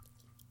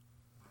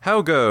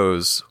How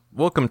goes?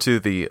 Welcome to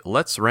the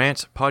Let's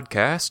Rant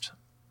podcast.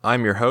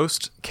 I'm your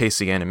host,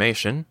 Casey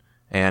Animation,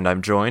 and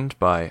I'm joined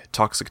by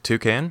Toxic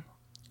Toucan.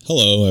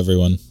 Hello,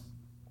 everyone.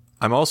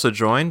 I'm also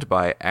joined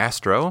by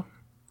Astro.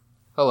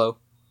 Hello.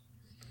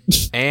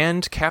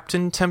 And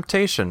Captain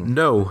Temptation.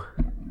 No.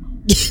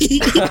 You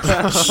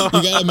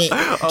gotta admit,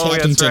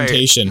 Captain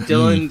Temptation. Right.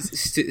 Dylan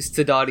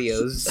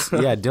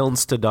Stadadios. Yeah, Dylan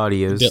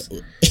Stadadios.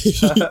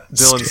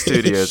 Dylan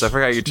Studios. I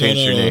forgot you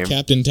changed your name.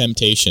 Captain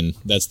Temptation.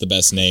 That's the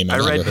best name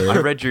I've ever heard. I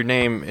read your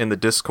name in the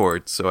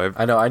Discord, so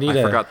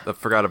I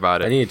forgot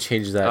about it. I need to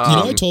change that.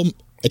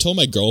 I told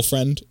my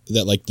girlfriend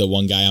that like the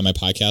one guy on my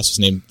podcast was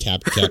named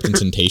Captain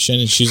Temptation,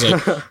 and she's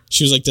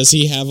like, does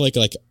he have like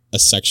a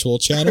sexual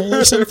channel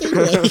or something?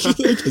 Like,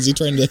 is he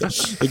trying to? Like,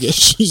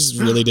 she just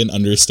really didn't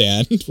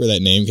understand where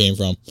that name came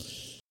from.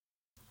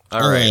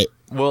 All right.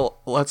 Well,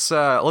 let's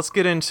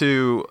get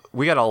into.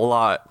 We got a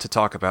lot to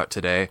talk about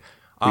today.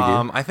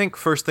 I think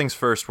first things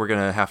first, we're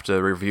gonna have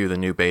to review the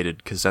new Baited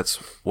because that's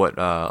what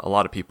a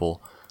lot of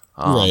people.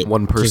 Right,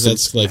 one person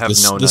that's like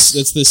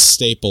that's the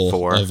staple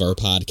of our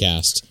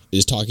podcast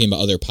is talking about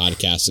other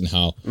podcasts and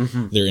how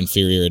they're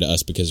inferior to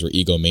us because we're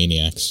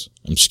egomaniacs.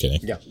 I'm just kidding.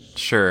 Yeah,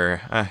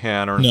 sure. I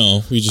don't.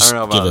 No, we just give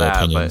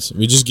our opinions.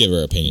 We just give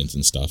our opinions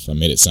and stuff. I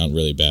made it sound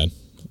really bad.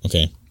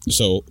 Okay,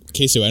 so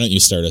Casey, why don't you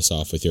start us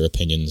off with your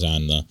opinions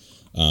on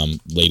the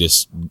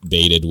latest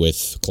Baited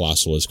with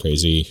Colossal is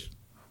Crazy?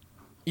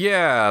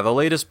 Yeah, the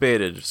latest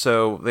Baited.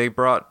 So they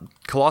brought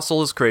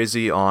Colossal is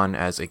Crazy on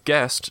as a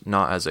guest,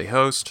 not as a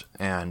host,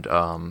 and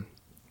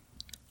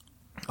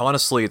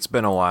honestly, it's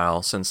been a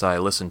while since I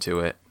listened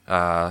to it.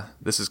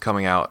 This is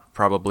coming out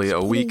probably a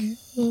week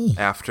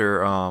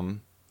after.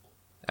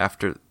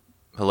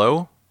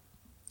 Hello?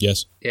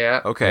 Yes.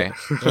 Yeah. Okay.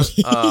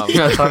 Talking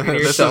to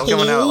This is yourself.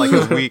 coming out like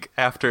a week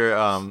after.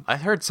 I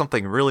heard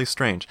something really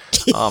strange.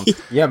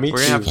 yeah, me We're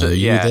too. gonna have to. Are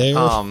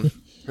you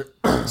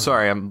there?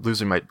 Sorry, I'm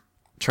losing my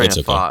train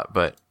of thought,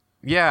 but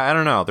yeah, I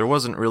don't know. There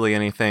wasn't really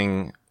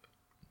anything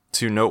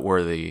too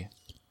noteworthy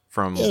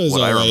from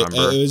what I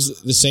remember. It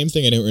was the same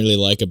thing I didn't really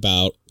like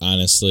about,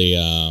 honestly,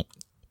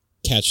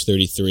 Catch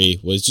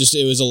 33 was just,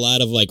 it was a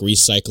lot of like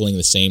recycling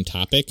the same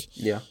topic.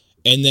 Yeah.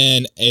 And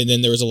then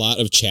there was a lot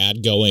of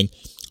Chad going,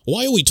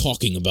 why are we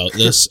talking about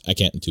this? I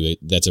can't do it.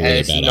 That's a really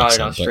It's bad not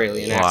accent. an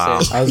Australian Wow.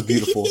 accent. That was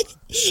beautiful.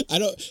 I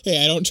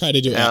don't try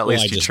to do it. At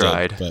least you just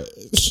tried. Did, but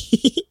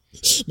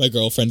my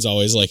girlfriend's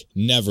always like,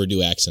 never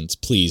do accents,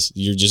 please.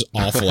 You're just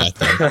awful at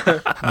them.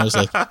 And I was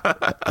like,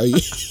 are you?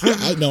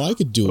 I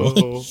could do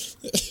it.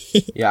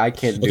 Yeah, I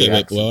can't do Okay, wait,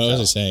 accents, what was I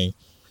so. saying?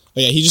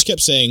 Oh yeah, he just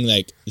kept saying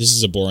like, this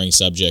is a boring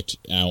subject,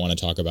 and I don't want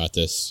to talk about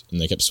this. And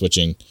they kept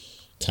switching,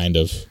 kind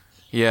of.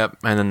 Yep,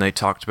 and then they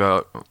talked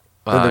about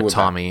Then they went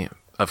Tommy,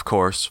 of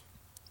course,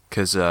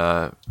 because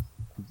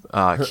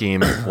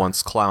Keem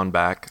wants Clown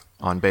back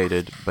on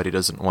Baited, but he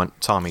doesn't want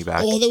Tommy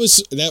back. Oh,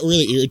 that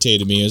really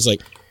irritated me. It was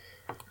like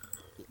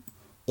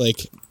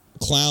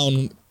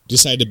Clown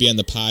decided to be on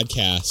the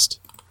podcast,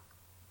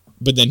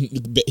 but then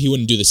he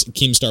wouldn't do this.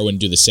 Keemstar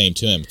wouldn't do the same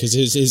to him because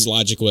his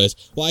logic was,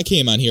 well, I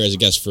came on here as a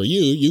guest for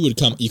you. You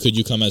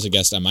come as a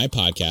guest on my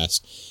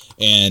podcast,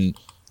 and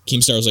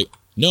Keemstar was like,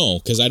 no,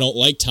 because I don't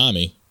like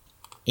Tommy.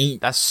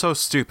 And That's so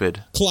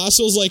stupid.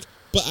 Colossal's like,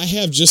 but I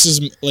have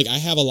I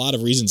have a lot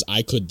of reasons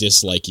I could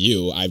dislike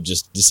you. I've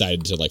just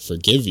decided to like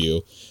forgive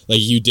you.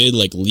 Like you did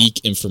like leak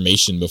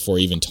information before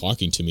even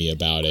talking to me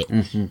about it.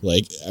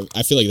 Like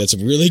I feel like that's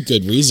really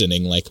good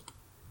reasoning. Like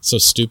so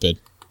stupid.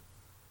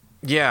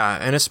 Yeah,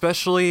 and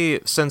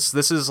especially since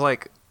this is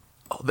like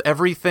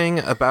everything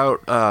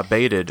about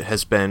Baited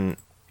has been,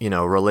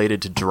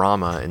 related to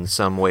drama in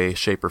some way,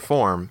 shape, or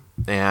form,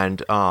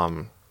 and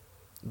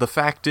the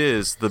fact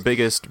is, the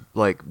biggest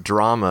like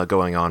drama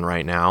going on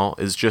right now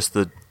is just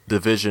the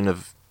division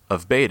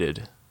of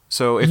Baited.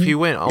 So if he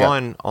went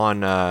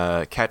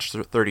on Catch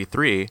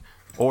 33,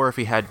 or if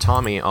he had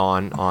Tommy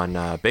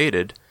on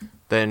Baited,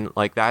 then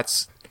like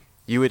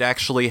you would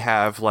actually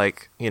have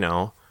like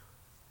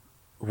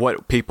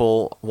what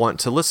people want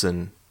to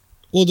listen.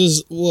 Well,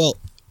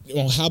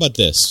 how about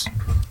this?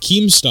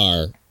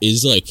 Keemstar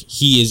is like,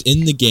 he is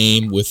in the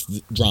game with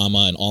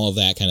drama and all of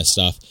that kind of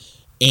stuff.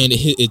 And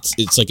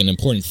it's like an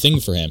important thing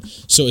for him.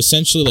 So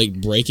essentially, like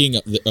breaking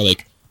up or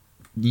like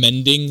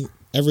mending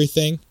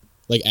everything,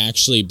 like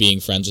actually being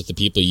friends with the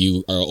people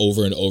you are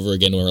over and over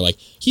again. Where like,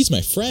 he's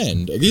my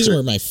friend. These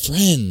are my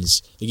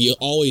friends. Like, he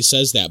always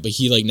says that, but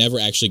he like never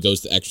actually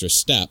goes the extra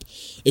step.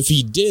 If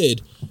he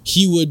did,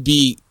 he would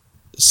be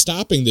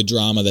stopping the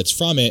drama that's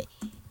from it,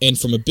 and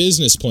from a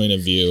business point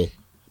of view,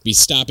 be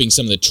stopping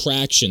some of the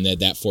traction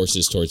that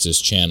forces towards his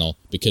channel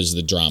because of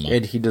the drama.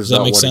 And he does that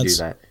not make want to sense?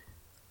 do that.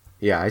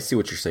 Yeah, I see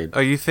what you're saying. Oh,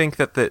 you think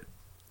that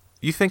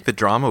you think the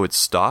drama would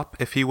stop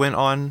if he went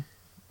on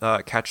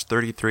Catch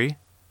 33?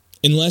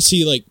 Unless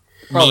he like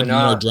Probably made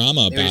not. more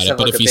drama Maybe about just it, have,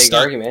 but like, if a he big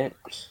stopped, argument.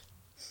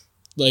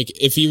 like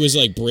if he was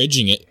like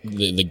bridging it,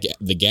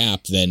 the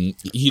gap, then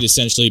he'd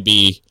essentially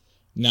be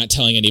not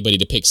telling anybody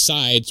to pick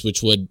sides,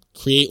 which would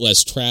create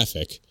less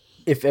traffic.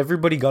 If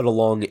everybody got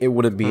along, it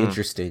wouldn't be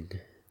interesting.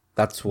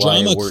 That's why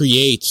Drama it works.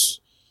 creates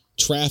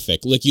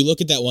traffic. Like, you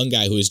look at that one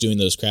guy who was doing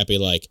those crappy,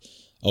 like,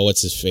 oh,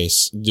 what's his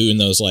face? Doing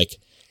those, like,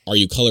 are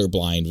you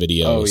colorblind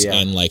videos? Oh, yeah.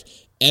 And, like,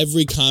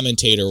 every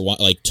commentator,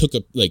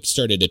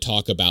 started to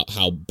talk about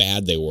how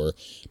bad they were.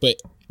 But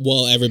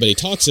while everybody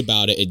talks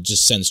about it, it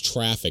just sends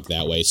traffic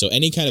that way. So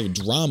any kind of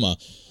drama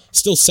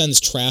still sends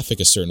traffic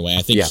a certain way.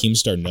 I think Yeah.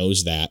 Keemstar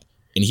knows that.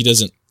 And he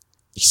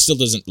still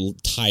doesn't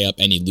tie up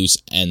any loose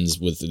ends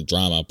with the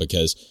drama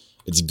because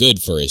it's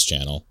good for his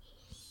channel.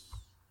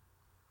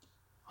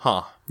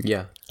 Huh.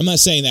 Yeah. I'm not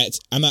saying that.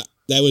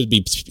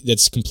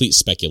 That's complete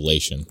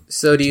speculation.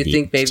 So do you be-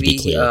 think to be maybe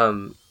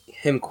clear.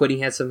 him quitting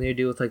had something to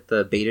do with like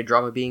the beta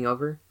drama being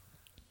over?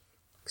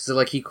 Because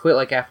like he quit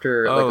like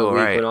after like a Oh, week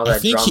right. when all I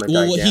that think drama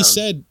died what down. he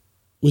said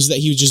was that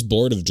he was just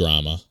bored of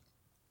drama.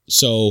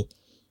 So,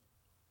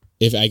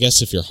 if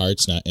your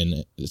heart's not in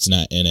it, it's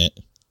not in it.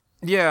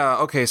 Yeah,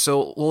 okay,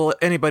 so, well,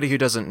 anybody who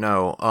doesn't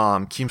know,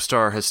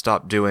 Keemstar has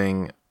stopped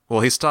doing...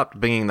 Well, he stopped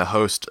being the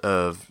host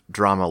of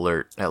Drama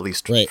Alert, at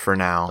least Right. for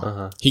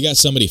now. He got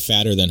somebody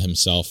fatter than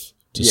himself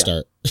to Yeah.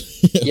 start Yeah,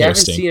 I haven't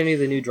hosting. seen any of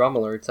the new drama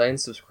alerts. I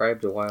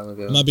unsubscribed a while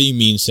ago. I'm not being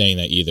mean saying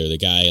that either. The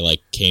guy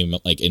came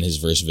in his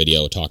first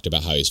video, talked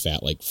about how he's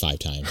fat 5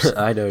 times.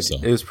 I know. So-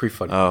 It was pretty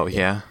funny. Oh,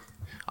 yeah.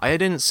 I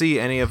didn't see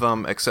any of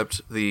them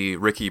except the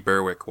Ricky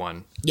Berwick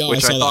one, Yeah,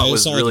 which I saw thought that.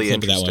 was I saw really the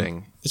clip of that one.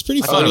 interesting. It's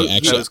pretty I thought funny, it was-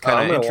 actually. it was kinda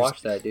I'm gonna interesting.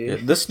 watch that,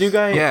 dude. This new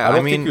guy, Yeah, I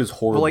don't mean, think he was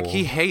horrible. Well,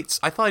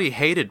 I thought he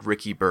hated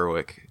Ricky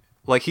Berwick.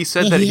 Like, he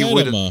said No, that he he had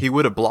would him, he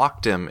would have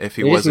blocked him if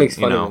he He just wasn't, makes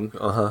fun of him.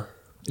 Uh-huh.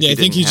 Yeah, he I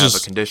think didn't he have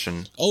just. a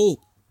condition. Oh,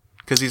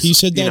 Because He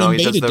said that in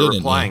he does beta, the didn't he?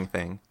 replying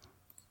thing.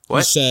 he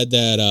What? said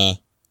that.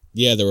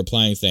 The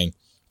replying thing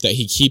that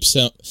he keeps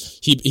him.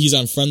 He's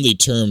on friendly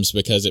terms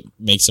because it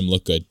makes him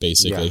look good,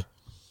 basically.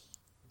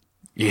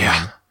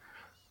 Yeah.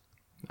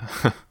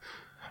 At Which,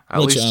 I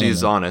least don't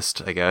he's know.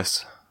 honest, I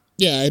guess.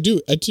 Yeah, I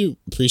do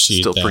appreciate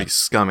Still that. pretty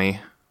scummy.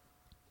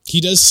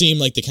 He does seem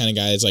like the kind of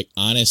guy that's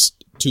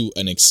honest to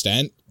an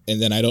extent,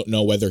 and then I don't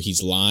know whether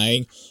he's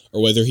lying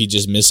or whether he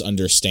just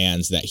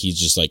misunderstands that he's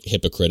just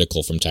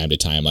hypocritical from time to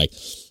time. Like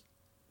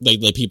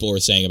people were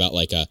saying about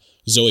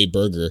Zoe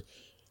Berger.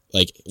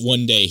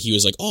 One day he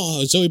was like,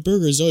 "Oh, Zoe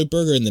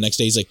Berger," and the next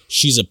day he's like,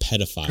 "She's a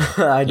pedophile."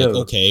 I know.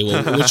 Okay,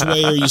 well, which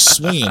way are you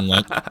swinging?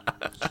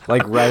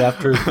 Like right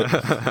after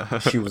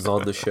she was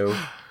on the show.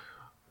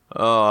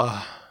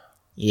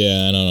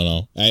 Yeah, I don't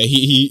know.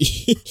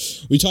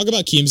 We talk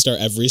about Keemstar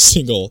every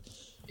single.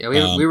 Yeah,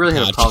 we really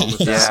have a problem with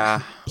that.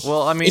 Yeah.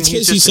 Well, I mean, It's he's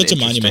because he's just such a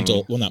an interesting-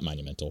 monumental. Well, not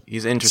monumental.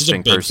 He's an Such a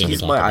interesting big person. thing to He's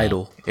talk my about.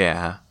 idol.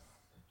 Yeah.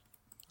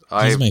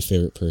 He's my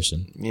favorite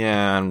person.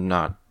 Yeah, I'm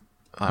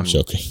I'm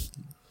joking.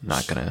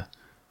 not gonna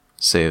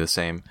say the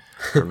same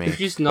for me. You should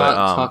just not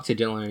But, talk to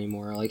Dylan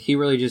anymore. Like he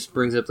really just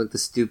brings up the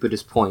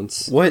stupidest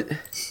points. What?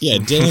 Yeah,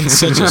 Dylan's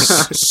such a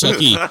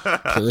sucky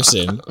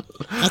person.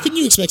 How can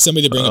you expect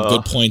somebody to bring up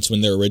good points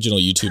when their original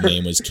YouTube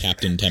name was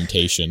Captain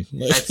Temptation?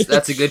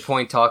 That's a good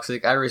point,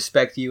 Toxic. I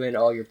respect you and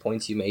all your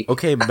points you make.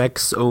 Okay,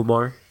 Mex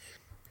Omar.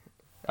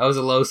 That was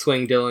a low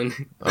swing,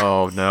 Dylan.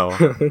 Oh no.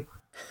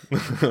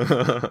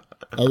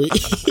 Are we?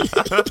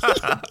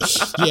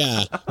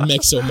 Yeah,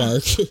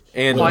 Mexomark.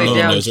 And Quiet no one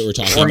down. knows what we're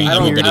talking I about. don't, I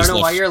Everybody's don't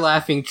know why left. you're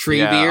laughing, Yeah,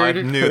 I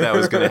Treebeard. knew that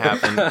was gonna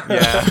happen.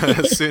 Yeah,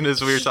 as soon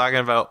as we were talking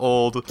about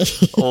old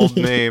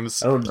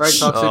names. I don't. Right,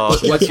 Toxic. Oh.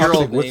 What's your Toxic,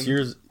 old what's name?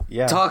 yours?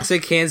 Yeah.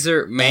 Toxic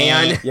Cancer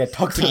Man. Yeah,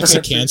 toxic.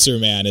 Toxic Cancer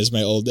Man is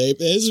my old name.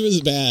 This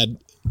was bad.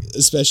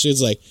 Especially,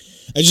 it's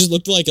I just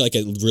looked like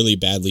a really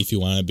bad leafy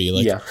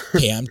wannabe. Yeah.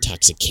 Hey, I'm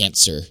Toxic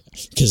Cancer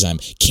because I'm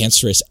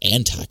cancerous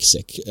and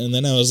toxic. And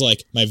then I was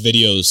like, my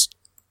videos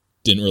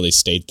didn't really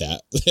state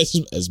that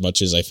as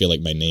much as I feel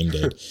like my name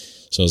did.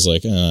 So I was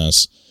like,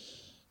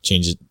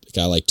 change it.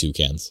 I like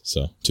toucans,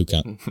 so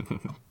toucan.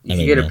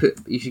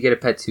 You should get a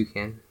pet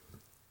toucan.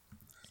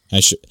 I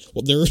should.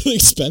 Well, they're really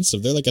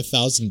expensive. They're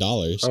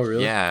 $1,000. Oh,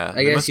 really? Yeah, I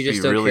they guess must you just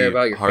be don't really care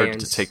about your hard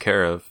fans. to take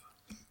care of.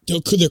 They're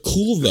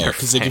cool though, Their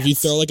because if you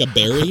fans. throw a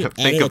berry at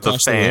Think it of the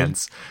across the room,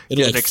 fans.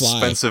 it'll Get an fly.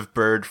 expensive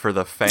bird for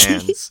the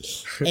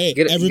fans. Hey,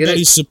 Get a- everybody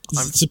get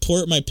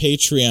support my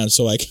Patreon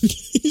so I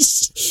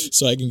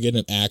can get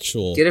an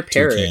actual Get a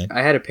parrot. toucan.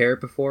 I had a parrot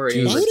before. And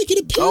it Why was, would I get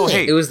a parrot? Oh,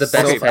 hey. it was the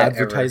best pet ever.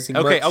 Advertising.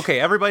 Okay,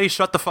 everybody,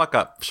 shut the fuck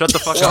up. Shut the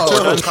fuck up. Whoa,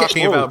 We're done okay.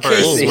 talking Whoa, about birds.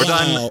 Casey. We're Wow.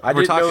 done. I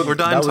We're didn't know talking. We're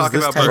done that was talking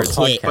this about type of birds.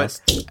 Quit.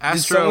 podcast. Did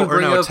Astro someone or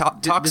bring no,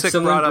 up- did Toxic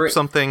someone brought up bring-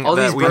 something all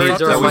that these we need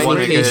birds are that we fighting want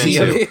to get Casey.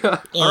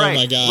 into. Oh All right,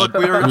 my god! look,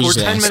 we're Who's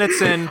 10 lost?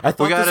 minutes in. I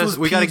thought this was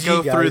We gotta PG,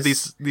 go through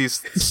guys.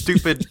 these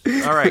stupid.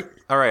 All right.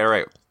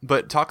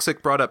 But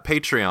Toxic brought up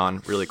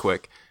Patreon really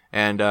quick,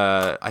 and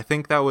I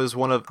think that was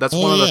one of the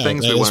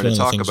things that we is wanted to one of the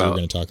talk things we were about.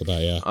 going to talk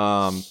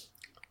about.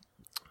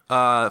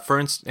 Yeah. For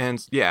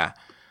instance, yeah,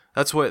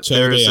 that's what So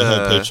there's.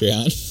 everybody at home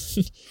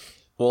Patreon.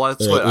 Well,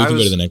 that's Or what we I can go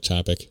was. to the next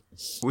topic.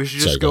 We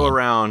should Sorry, just go go ahead.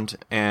 around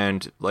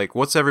and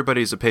what's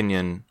everybody's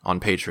opinion on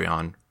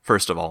Patreon?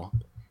 First of all,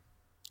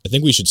 I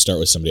think we should start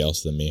with somebody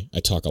else than me. I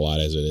talk a lot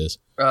as it is.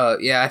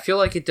 Yeah, I feel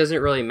like it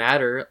doesn't really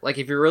matter. Like,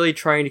 if you're really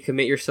trying to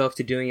commit yourself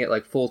to doing it,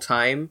 full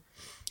time,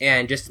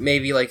 and just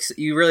maybe,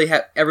 you really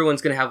have...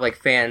 Everyone's gonna have,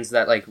 fans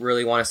that,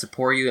 really want to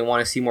support you and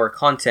want to see more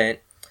content,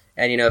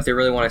 And if they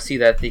really want to see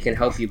that, they can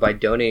help you by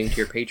donating to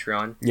your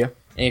Patreon. Yeah.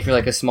 And if you're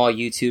like a small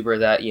YouTuber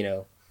that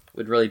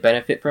would really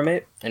benefit from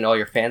it, and all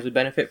your fans would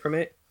benefit from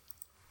it,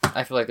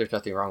 I feel like there's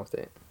nothing wrong with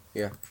it.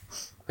 Yeah.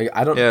 Like,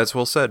 I don't. Yeah, it's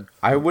well said.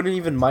 I wouldn't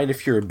even mind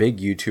if you're a big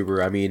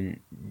YouTuber. I mean,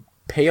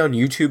 pay on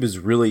YouTube is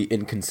really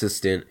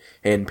inconsistent,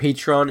 and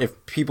Patreon,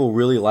 if people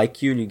really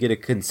like you and you get a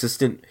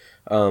consistent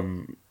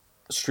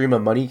stream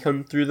of money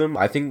come through them,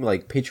 I think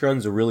like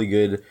Patreon's a really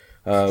good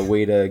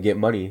way to get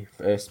money,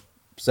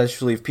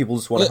 especially if people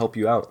just want to help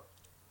you out.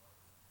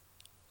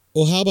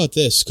 Well, how about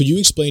this? Could you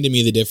explain to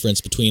me the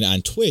difference between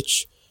on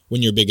Twitch,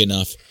 when you're big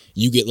enough,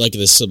 you get like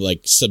this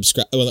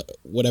subscribe,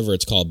 whatever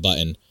it's called,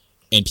 button,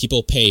 and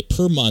people pay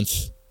per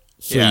month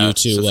for you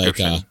to like,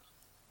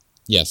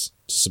 yes.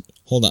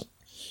 Hold up.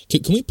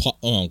 Can we pause?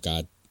 Oh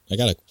God, I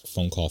got a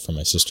phone call from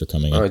my sister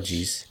coming in. Oh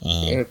jeez.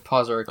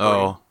 Pause our recording.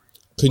 Oh,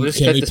 Can we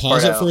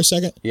pause it for a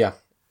second? Yeah.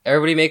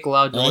 Everybody make a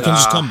loud Or I noise. can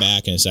just come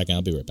back in a second.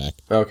 I'll be right back.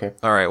 Okay.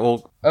 all right.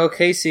 Well, Oh,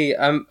 Casey,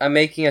 I'm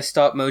making a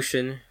stop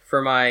motion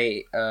for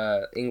my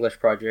English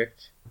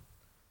project.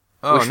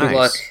 oh, Wish nice. me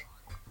luck.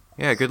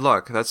 Yeah, good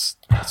luck. That's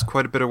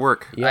quite a bit of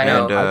work. Yeah, I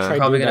know. And, I've tried I'm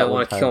probably doing gonna that want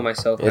one to time. kill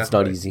myself. It's not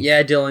afterwards. easy.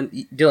 Yeah,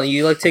 Dylan,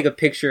 you like take a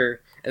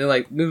picture and then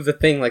like move the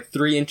thing like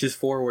 3 inches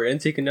forward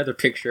and take another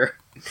picture.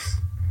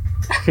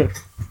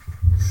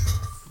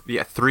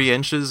 Yeah, 3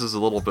 inches is a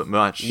little bit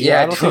much.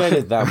 Yeah, I don't think I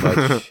did that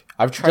much.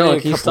 I've tried Dylan,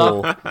 a can you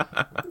couple.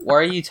 stop?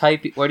 Why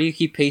do you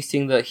keep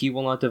pasting the "He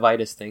will not divide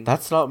us" thing?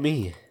 That's not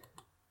me.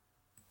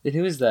 Then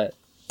who is that?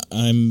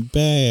 I'm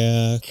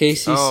back.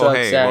 Casey Oh, sucks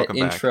hey, at welcome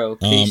back. intro.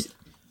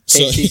 So-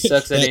 Casey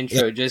sucks at that-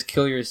 intro. Just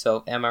kill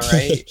yourself. Am I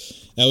right?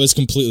 That was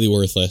completely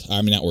worthless.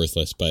 I mean, not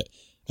worthless, but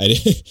I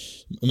did.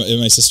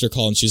 My sister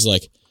called and she's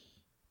like,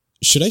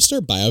 "Should I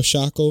start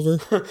BioShock over?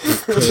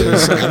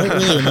 'Cause I don't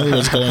really remember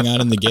what's going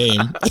on in the game."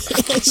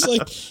 I was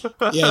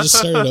like, "Yeah, just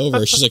start it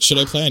over." She's like, "Should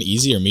I play on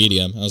easy or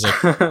medium?" I was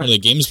like, "Well, the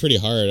game's pretty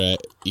hard.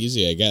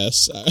 Easy, I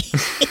guess."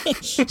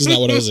 It's not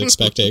what I was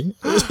expecting.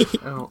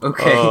 Oh,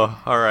 okay. Oh,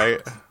 all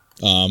right.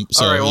 So, All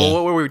right. Well, yeah.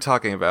 what were we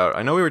talking about?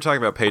 I know we were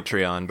talking about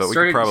Patreon, but we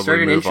Start could probably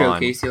an move intro, on.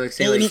 Casey. Like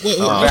say No, like wait,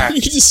 we're I back.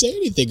 don't get to say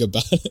anything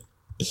about it.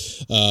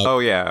 Oh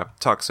yeah,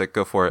 toxic.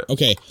 Go for it.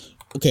 Okay.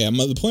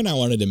 The point I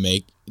wanted to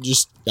make.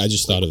 I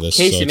just thought of this.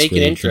 Casey, so it's make an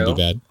really intro. gonna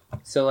be bad.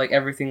 So like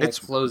everything like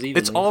flows evenly.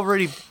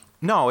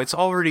 It's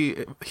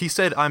already. He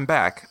said, "I'm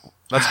back."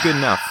 That's good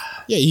enough.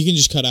 Yeah, you can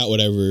just cut out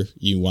whatever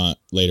you want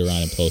later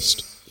on and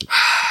post.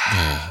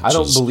 I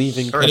don't believe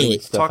in cutting Anyway,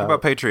 stuff Talk out.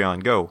 about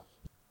Patreon. Go.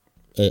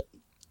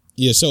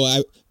 Yeah, so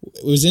what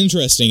was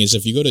interesting is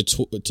if you go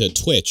to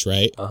Twitch,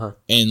 right,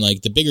 and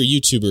like the bigger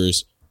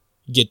YouTubers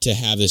get to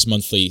have this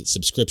monthly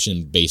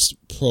subscription based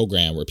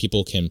program where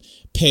people can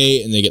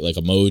pay and they get like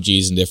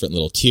emojis and different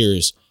little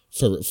tiers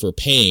for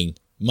paying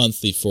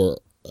monthly for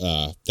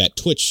that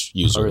Twitch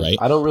user, right?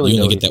 I don't really you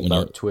know only anything get that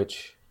about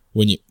Twitch.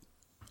 when you.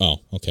 Oh,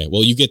 okay.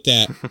 Well, you get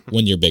that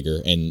when you're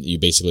bigger and you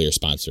basically are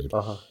sponsored.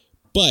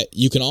 But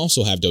you can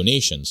also have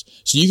donations.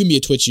 So you can be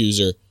a Twitch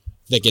user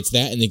that gets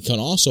that, and they can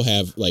also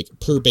have like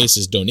per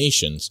basis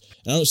donations.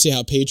 And I don't see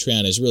how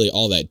Patreon is really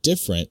all that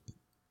different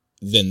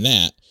than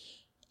that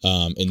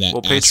in that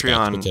Well, aspect,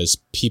 Patreon- because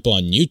people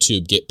on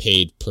YouTube get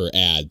paid per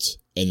ads,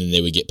 and then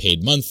they would get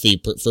paid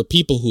monthly for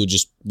people who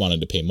just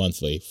wanted to pay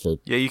monthly for.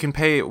 Yeah, you can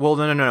pay. Well,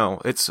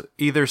 no. It's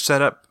either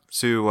set up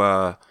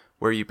to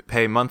where you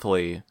pay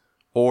monthly,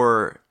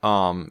 or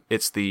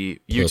it's the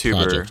Per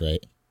YouTuber project,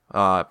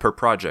 right? per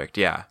project.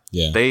 Yeah.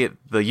 Yeah. The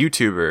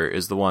YouTuber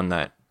is the one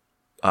that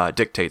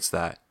dictates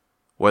that,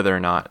 whether or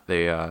not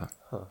they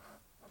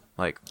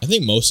like. I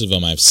think most of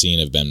them I've seen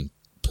have been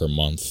per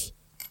month,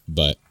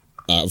 but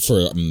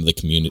for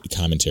the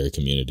commentary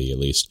community at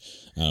least.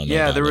 I don't know.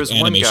 Yeah, about, there like, was one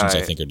animations. guy-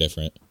 I think are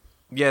different.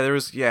 Yeah, there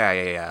was.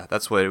 Yeah.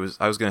 That's what it was.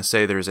 I was gonna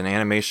say there's an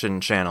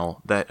animation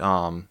channel that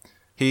I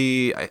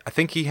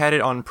think he had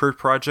it on per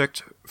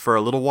project for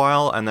a little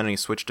while, and then he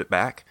switched it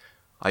back.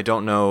 I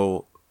don't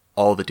know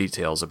all the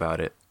details about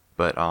it,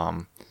 but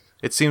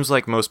it seems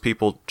like most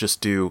people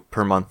just do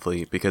per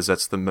monthly because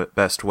that's the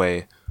best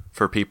way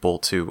for people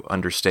to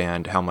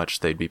understand how much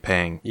they'd be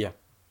paying. Yeah.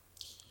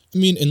 I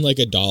mean, in like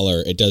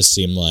 $1, it does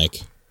seem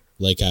like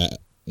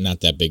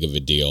not that big of a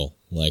deal.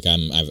 Like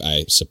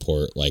I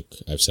support, like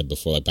I've said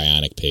before, like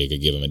Bionic Pig. I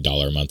give him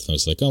 $1 a month, and I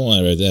was like, oh,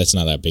 whatever, that's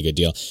not that big a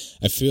deal.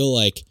 I feel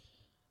like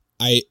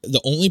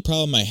the only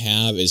problem I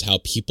have is how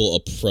people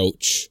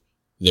approach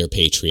their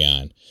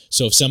Patreon.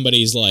 So if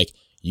somebody's like,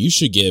 you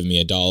should give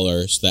me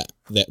 $1, so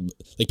that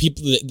like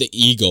people, the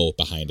ego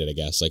behind it, I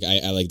guess. Like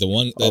I like the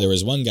one. There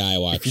was one guy I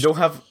watched. If you don't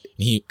have,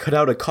 cut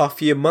out a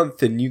coffee a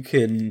month, and you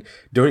can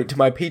donate to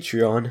my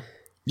Patreon.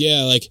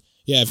 Yeah, like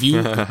if you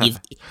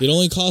it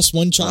only costs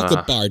one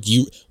chocolate bar.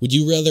 Would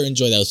you rather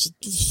enjoy those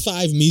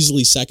 5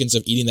 measly seconds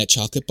of eating that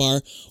chocolate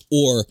bar,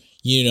 or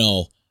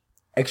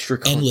Extra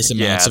content. endless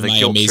amounts of the my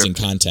guilt amazing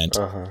trip. content?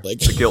 Like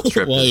The guilt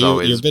trip well, is you're,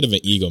 always you're a bit of an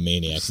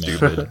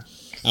egomaniac, man.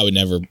 I would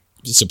never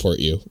support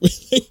you.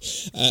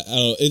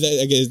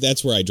 I guess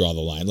that's where I draw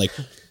the line. Like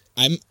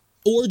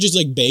or just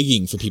like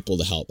begging for people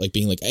to help, like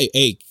being like,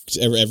 hey,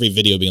 every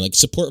video being like,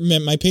 support me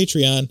at my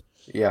Patreon.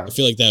 Yeah. I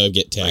feel like that would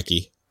get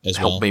tacky as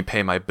well. help me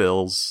pay my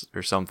bills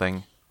or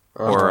something.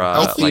 Or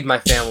I'll feed like, my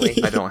family.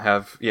 I don't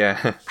have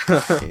yeah.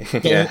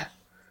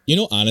 You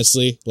know,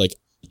 honestly, like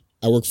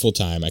I work full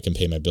time, I can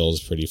pay my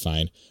bills pretty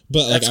fine.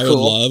 But like, That's I would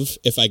cool. love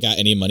if I got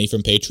any money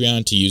from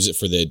Patreon to use it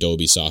for the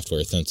Adobe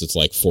software, since it's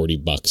like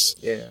 $40.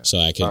 Yeah. So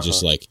I could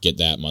just like get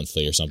that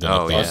monthly or something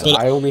Oh, like that. yeah.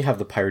 But I only have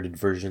the pirated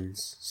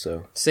versions,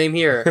 so Same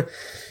here.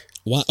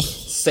 wow,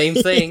 Same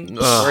thing.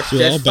 We're you're all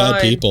just bad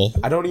fine. people.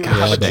 I don't even You're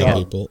have all a bad job.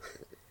 people.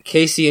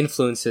 Casey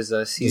influences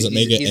us. Does it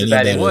make He's it a any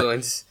bad better?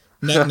 influence.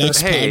 Next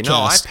Hey,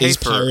 podcast no, is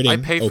pirating. I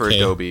pay for okay.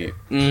 Adobe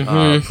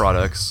Mm-hmm.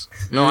 products.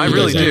 No, I He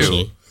really does, do.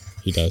 actually.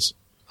 He does.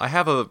 I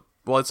have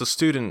it's a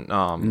student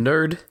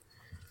Nerd.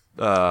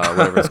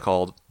 whatever it's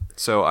called.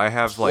 So I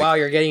have like Wow,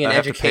 you're getting an I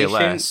have to pay education,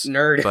 less,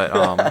 nerd.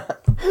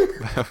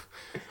 but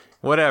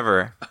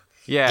whatever.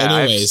 Yeah,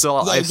 Anyways,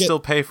 I still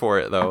pay for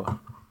it though.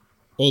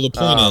 Well, the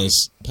point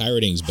is,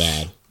 pirating's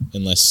bad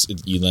unless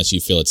you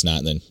feel it's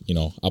not. Then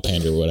I'll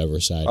pander whatever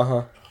side.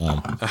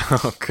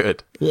 Oh,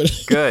 good,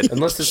 What- good.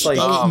 Unless it's like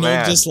Oh, no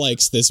man.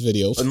 dislikes this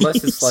video.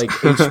 unless it's like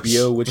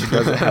HBO, which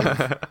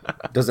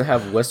doesn't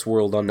have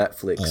Westworld on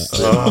Netflix.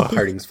 So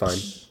pirating's fine.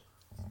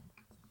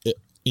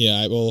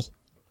 Yeah,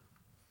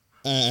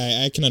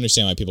 I can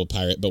understand why people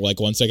pirate, but like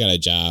once I got a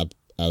job,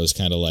 I was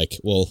kind of like,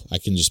 well, I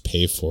can just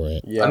pay for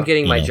it. Yeah. I'm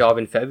getting my know. job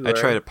in I February.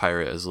 try to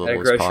pirate as at little a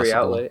as grocery possible.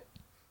 outlet.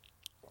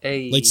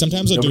 Hey. Like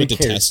sometimes I'll do Nobody it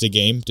to cares. test a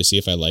game to see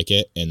if I like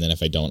it, and then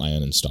if I don't, I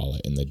uninstall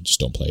it and then just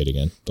don't play it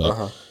again.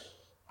 But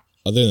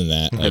other than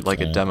that, Like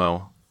a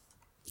demo.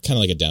 kind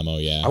of like a demo,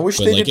 yeah. I wish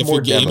but they like did if more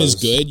your game is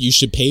demos. good, you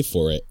should pay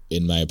for it,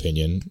 in my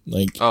opinion.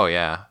 Like Oh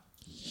yeah.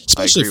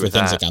 especially agree for with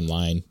things that. like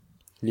online,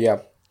 Yeah.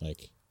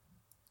 like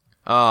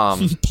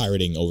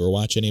pirating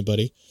Overwatch.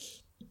 Anybody?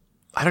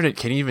 I don't know.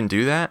 Can you even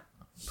do that?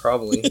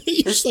 Probably.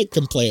 You just like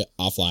can play it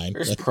offline,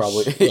 There's like,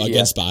 probably yeah.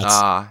 against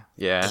bots.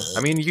 Yeah.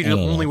 I mean, you don't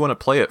only know. want to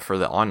play it for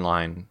the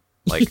online.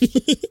 Like,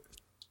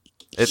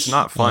 it's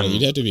not fun.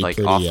 you'd have to be like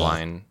pretty,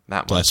 offline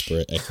that much.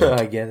 Desperate. I think.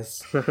 I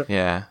guess.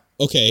 Yeah.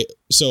 Okay,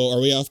 so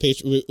are we off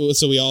Patreon?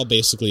 So we all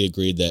basically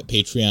agreed that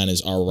Patreon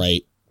is all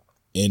right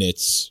in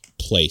its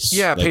place.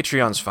 Yeah, Like,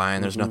 Patreon's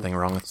fine. There's nothing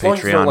wrong with As long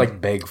as you don't Patreon.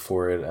 like beg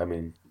for it, I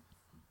mean,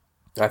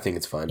 I think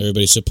it's fine.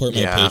 everybody support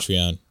my Yeah.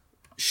 Patreon.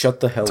 Shut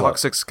the hell up.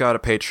 Toxic's got a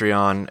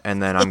Patreon,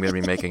 and then I'm going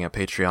to be making a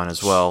Patreon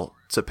as well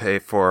to pay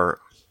for.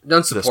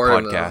 Don't support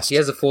him. Though. podcast. He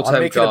has a I'm full-time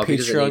making a job. He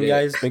doesn't Patreon, need it.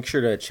 guys. Make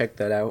sure to check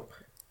that out.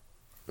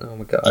 Oh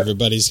my god.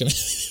 Everybody's gonna.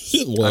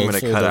 I'm going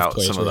to cut out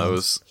some of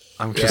those.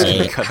 I'm just Yeah.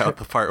 going to cut out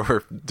the part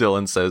where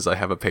Dylan says I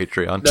have a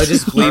Patreon. No,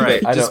 just bleep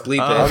Alright, it. I Just don't-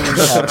 bleep I'm it.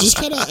 just, Just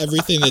cut out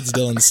everything that's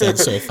Dylan said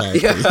so far.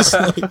 Yeah. Please.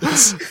 Like,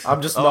 this-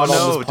 I'm just Oh not no,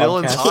 on this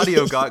Dylan's podcast.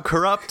 audio got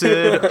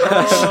corrupted.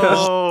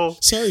 Oh.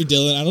 sorry,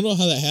 Dylan. I don't know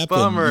how that happened.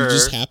 Bummer. You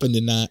just happened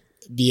to not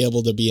be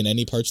able to be in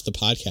any parts of the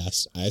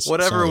podcast.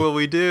 Whatever sorry. will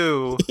we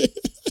do?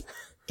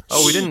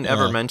 Oh, we didn't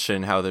ever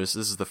mention how this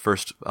is the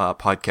first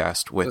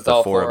podcast with, With the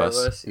all four of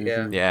us.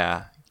 Yeah.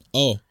 Yeah,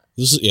 Oh,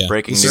 this is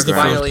Breaking This new is the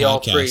ground. first Finally all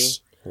podcast.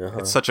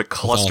 it's such a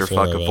all four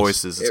clusterfuck of of us.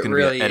 voices. It's It going to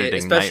really be an is,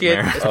 editing especially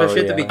nightmare. especially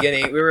at the yeah.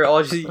 beginning. We were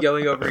all just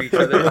yelling over each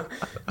other.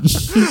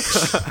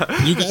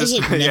 You guys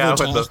like never yeah,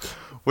 talk.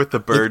 with the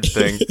bird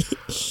thing.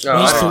 There's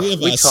Oh, three of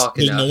we us. talk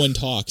There's no enough. one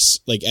talks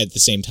like at the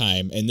same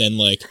time, and then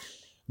like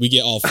we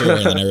get all four,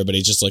 and then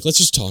everybody's just like, let's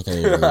just talk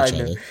all over I each know.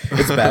 other.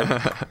 It's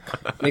bad.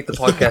 Make the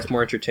podcast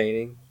more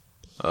entertaining.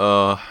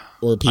 Or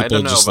people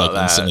don't know just like about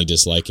that. instantly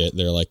dislike it.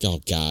 They're like, oh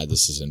god,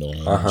 this is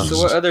annoying. Uh-huh. So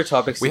what other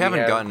topics? We do haven't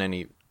have? gotten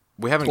any.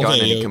 We haven't Okay,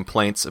 gotten any you-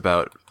 complaints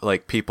about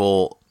like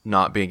people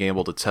not being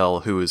able to tell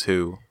who is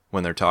who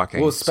when they're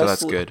talking. Well, So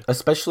that's good.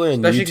 Especially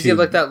on Especially YouTube. because you have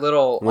like that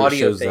little when it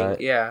audio shows thing.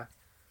 that. Yeah,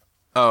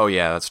 Oh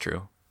yeah, that's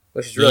true.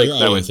 which is Yeah, really your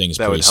cool. audio would- thing's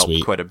that would pretty help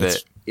sweet. quite a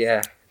bit.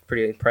 Yeah,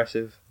 pretty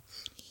impressive.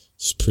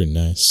 It's pretty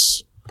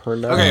nice. Per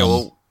now. Okay,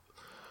 well,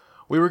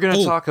 we were gonna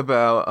Oh. talk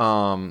about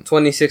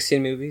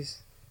 2016 movies.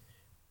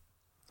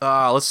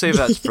 let's save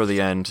that for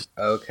the end.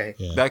 Okay.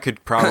 Yeah. That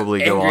could probably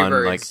go Angry on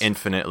Birds. like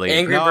infinitely.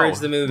 Angry No, Birds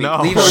the movie.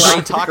 No, Leave we're a not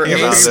like talking for about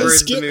Angry this. Birds.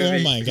 Skip, the oh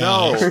movie. my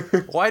god. No,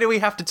 why do we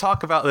have to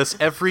talk about this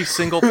every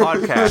single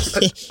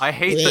podcast? I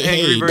hate the Hey,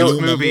 Angry do Birds you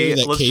remember movie.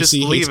 that Let's Casey just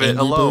hates leave it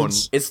Angry alone.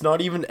 Birds? It's not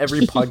even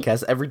every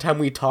podcast. Every time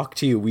we talk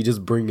to you, we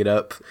just bring it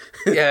up.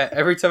 Yeah,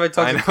 every time I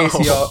talk I to know. Casey,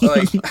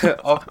 when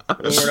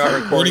we're not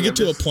recording, We're gonna get I'm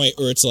to a just- point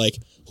where it's like,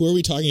 who are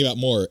we talking about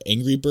more,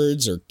 Angry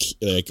Birds or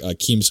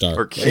Keemstar?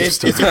 Or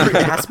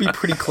It has to be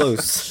pretty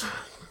close.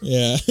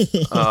 Yeah.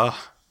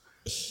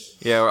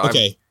 yeah,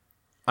 Okay.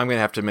 I'm gonna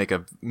have to make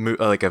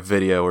a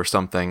video or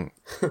something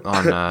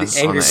on the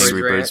Angry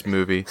Angry Birds Birds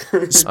movie.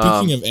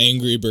 Speaking of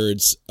Angry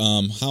Birds,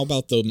 how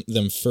about them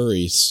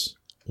furries?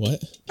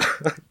 What?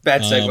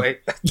 bad segue.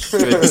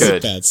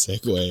 Good. Bad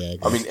segue. I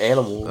guess. I mean,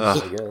 animals,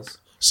 I guess.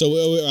 So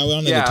I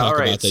wanted Yeah, to talk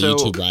alright, about the so-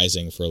 YouTube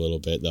Rising for a little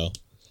bit, though.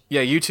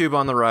 Yeah, YouTube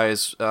on the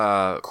rise.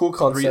 Cool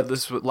concept.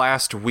 This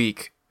last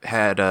week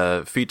had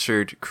a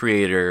featured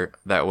creator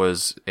that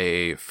was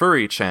a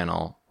furry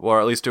channel, or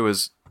at least it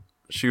was.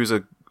 She was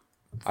a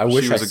I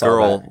wish she I was a saw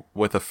girl that.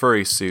 with a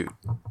furry suit,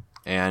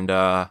 and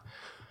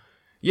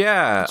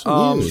Yeah,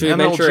 weird. Should we ML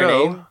mention her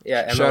Joe. name?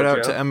 Yeah, ML Shout out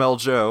Joe. to ML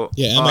Joe.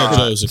 Yeah, ML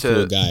Joe's a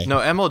cool guy. No,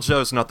 ML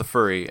Joe's not the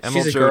furry. She's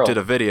ML a Joe girl. did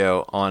a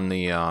video on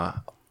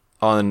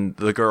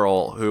the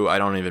girl who I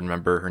don't even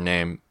remember her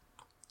name.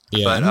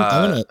 Yeah, But,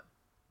 I want to.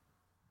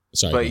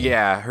 Sorry. But go ahead.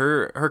 yeah,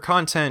 her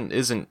content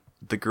isn't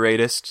the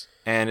greatest,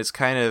 and it's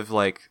kind of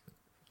like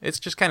it's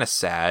just kind of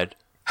sad.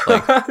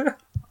 Like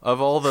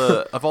of all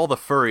the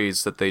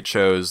furries that they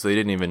chose, they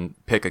didn't even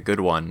pick a good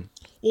one.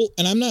 Well,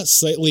 and I'm not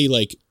slightly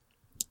like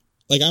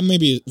I'm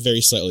maybe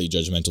very slightly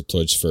judgmental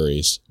towards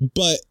furries,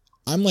 but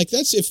I'm like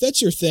if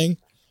that's your thing,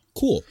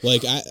 cool.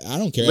 Like I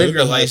don't care. Live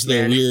your Everybody has life,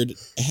 their man. weird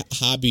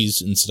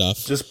hobbies and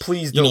stuff. Just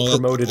please You don't know,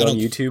 promote it I on don't-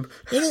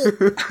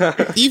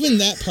 YouTube. Even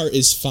that part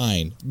is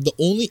fine. The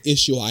only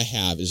issue I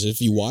have is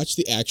if you watch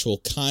the actual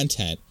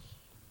content,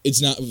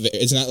 it's not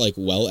like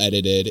well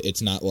edited.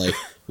 It's not like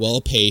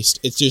well paced.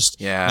 It's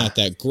just Yeah. not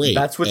that great.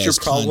 That's what your as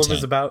problem content.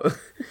 is about.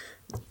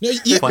 No,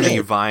 yeah, Funny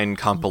no. Vine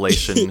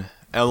compilation.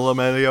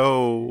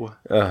 LMAO.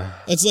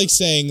 That's like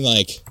saying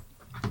like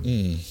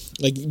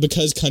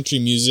because country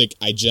music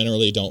I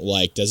generally don't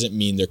like doesn't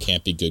mean there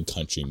can't be good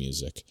country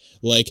music.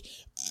 Like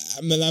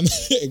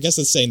I guess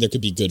that's saying there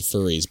could be good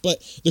furries,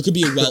 but there could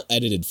be well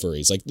edited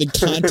furries. Like the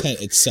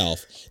content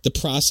itself, the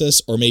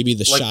process, or maybe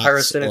the Like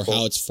shots or Pyrocynical.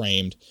 how it's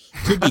framed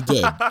could be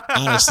good.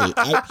 Honestly,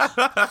 I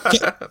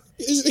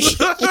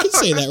can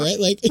say that, right?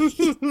 Like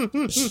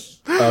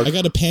I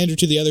got to pander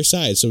to the other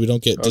side so we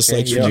don't get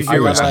dislikes yeah, from you the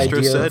hear I what got furries. an Astro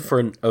idea said?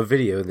 for a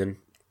video then.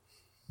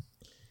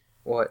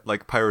 What?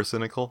 Like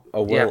pyrocynical. A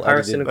Yeah,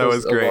 well-edited. That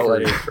was Pyrocynical's a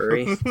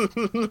great.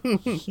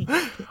 well-edited furry.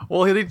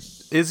 Well,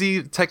 is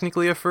he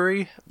technically a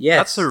furry?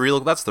 Yes.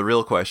 That's the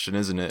real question,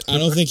 isn't it? I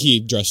don't think he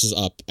dresses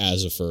up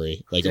as a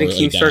furry, like or Didn't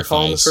Keemstar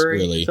call him a identifies furry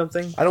really. or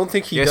something? I don't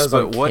think he Yes, does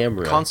but on what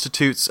camera.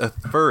 constitutes a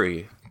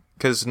furry?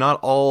 Because not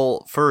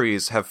all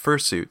furries have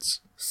fursuits.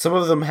 Some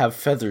of them have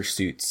feather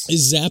suits.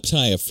 Is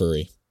Zaptai a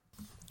furry?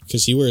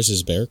 Because he wears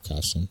his bear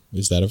costume.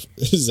 Does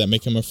that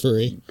make him a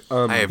furry?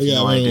 I have Yeah,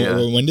 no idea.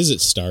 when does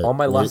it start? On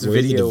my last where are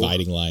the video,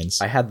 dividing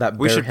lines? I had that.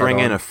 We bear should head bring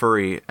in on. a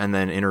furry and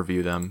then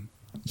interview them.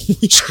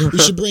 we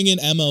should bring in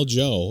ML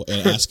Joe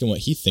and ask him what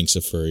he thinks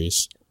of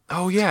furries.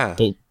 Oh yeah,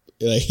 But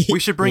like, we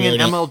should bring in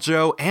already- ML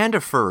Joe and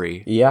a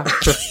furry. Yeah.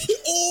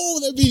 Oh,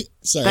 that'd be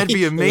That'd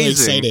be I'm really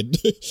amazing. excited.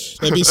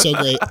 That'd be so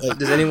great. Like,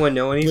 Does anyone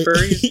know any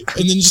furries?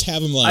 and then just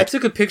have him I like,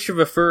 took a picture of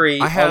a furry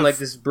I have- on like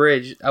this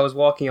bridge I was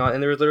walking on,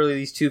 and there were literally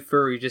these two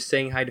furries just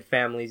saying hi to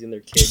families and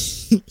their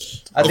kids.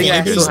 I think my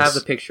I still goodness. have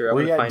the picture. I Were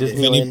would you at find it.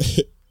 Disney- if any, Disneyland.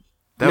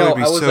 That No, would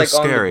be I was so like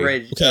scary. on the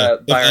bridge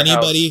okay, by if our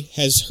anybody house.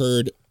 has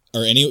heard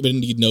or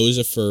anybody knows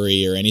a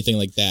furry or anything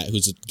like that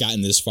who's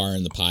gotten this far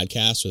in the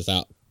podcast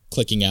without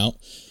clicking out,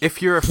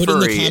 If you're a put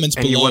in furry the comments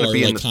and you below want to or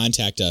be like in the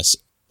contact us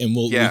and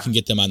we Yeah. can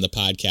get them on the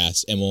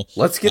podcast and we'll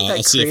Let's get I'll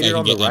that see if I creator can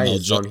on the get ML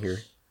rise Jo- on here.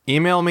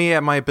 email me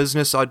at my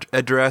business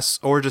address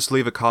or just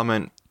leave a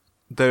comment.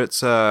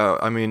 That's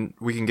I mean,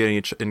 we can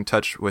get in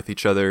touch with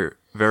each other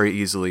very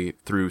easily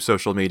through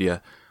social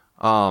media.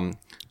 I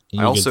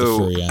We'll get the also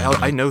furry on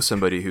I here. know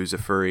somebody who's a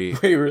furry,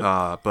 Wait, really?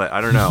 but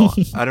I don't know.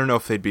 I don't know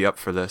if they'd be up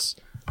for this.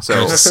 So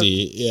We'll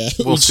see. Yeah,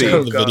 We'll see.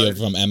 show the Oh, video God.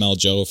 from ML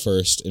Joe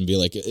first and be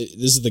like,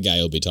 "This is the guy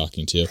you'll be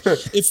talking to."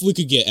 If we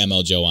could get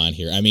ML Joe on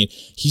here, I mean,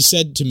 he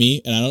said to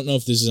me, and I don't know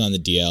if this is on the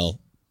DL,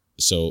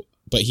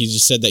 but he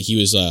just said that he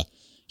was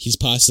he's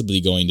possibly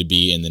going to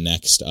be in the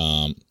next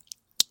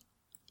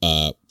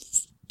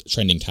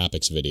trending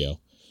topics video,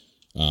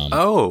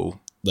 oh,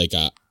 like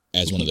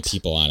as one of the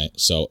people on it.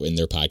 So in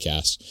their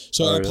podcast,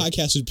 so Oh, our really?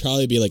 podcast would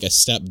probably be like a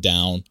step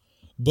down,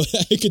 but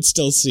I could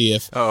still see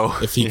if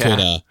he yeah.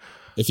 could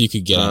if you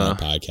could get on our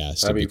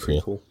podcast, That'd be cool.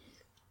 pretty cool.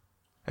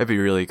 That'd be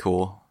really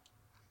cool.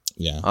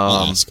 Yeah,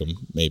 I'll Um, ask him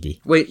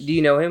maybe. Wait, do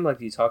you know him? Like,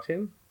 do you talk to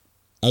him?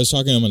 I was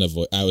talking to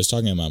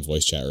him on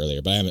voice chat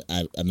earlier, but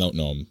I don't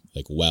know him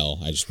like well.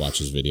 I just watch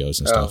his videos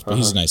and stuff. But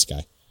he's a nice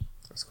guy.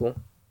 That's cool.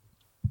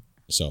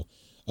 So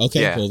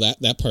okay, Yeah. well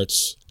that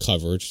part's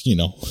covered, you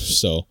know.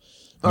 So All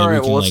maybe we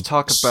right, can, well, let's like,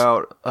 talk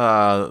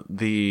about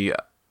the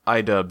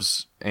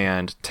iDubbbz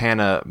and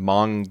Tana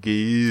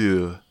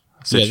Mongeau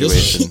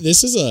situation. Yeah,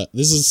 this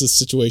is a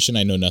situation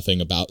I know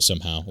nothing about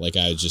somehow. Like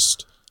I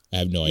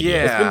have no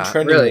idea. Yeah. It's been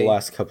trending really? the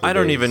last couple of I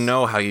don't days. even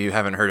know how you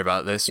haven't heard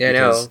about this. Yeah, I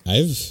because know.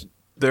 I've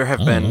there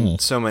have I been don't know.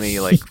 so many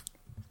like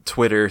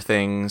Twitter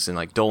things, and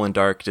like Dolan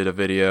Dark did a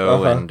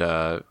video, and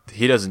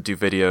he doesn't do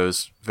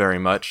videos very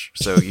much,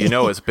 so you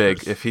know it's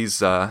big if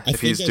he's I if think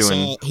he's I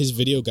doing. saw his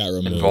video got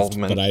removed,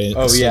 involvement. but I didn't.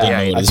 Oh still yeah, didn't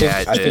know what I his- think-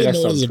 I think I didn't know saw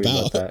what a it was tweet about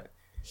about. that.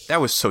 That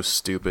was so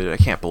stupid. I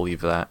can't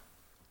believe that.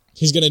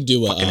 He's gonna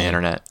do Fucking a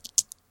internet.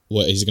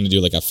 what? He's gonna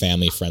do like a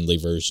family friendly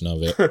version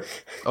of it.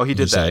 Oh, he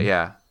did said? that.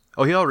 Yeah.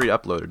 Oh, he already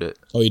uploaded it.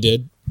 Oh, he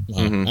did.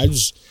 Wow. I'm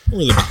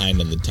really behind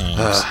on the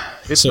times.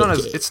 It's So-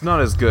 it's not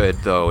as good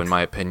though, in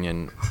my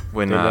opinion,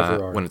 when They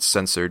never are. when it's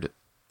censored.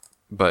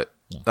 But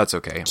that's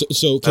okay.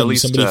 So can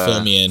least, somebody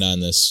fill me in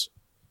on this?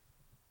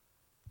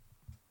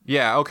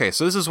 Yeah, okay,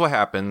 so this is what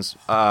happens.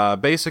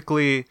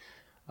 Basically,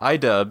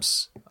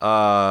 iDubbbz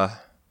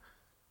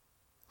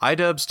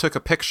took a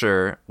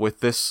picture with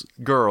this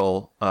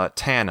girl,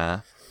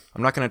 Tana,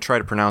 I'm not going to try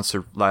to pronounce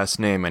her last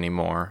name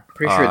anymore.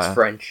 Pretty sure it's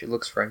French. It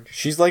looks French.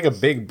 She's like a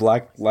big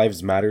Black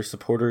Lives Matter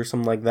supporter or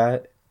something like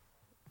that.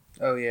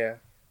 Oh yeah.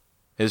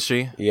 Is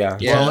she? Yeah.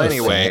 Yeah. Well, that's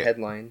anyway. the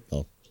headline.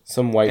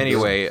 Some white.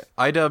 Anyway,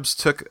 iDubbbz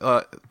took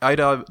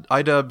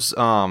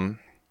iDubbbz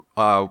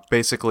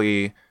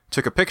basically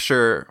took a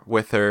picture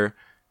with her,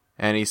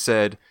 and he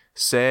said,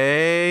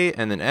 "Say,"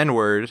 and then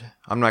N-word.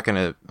 I'm not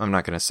gonna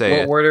say it.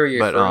 What word are you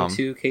but, referring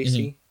to,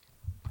 Casey?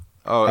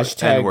 Oh,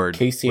 Hashtag N-word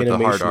Casey with the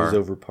hard Animation R. is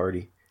over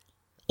party.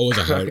 Oh, it's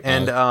a hard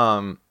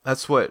And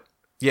that's what.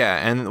 Yeah,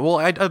 and well,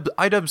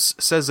 iDubbbz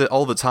says it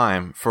all the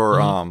time for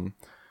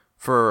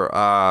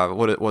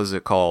what was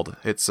it called?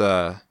 It's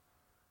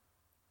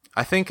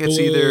I think it's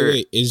either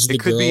wait. Is the it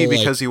could be girl,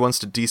 because he wants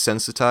to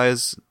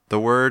desensitize the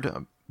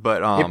word,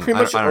 but It pretty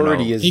much I don't know.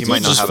 already is. He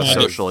might not have a desensitized.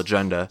 social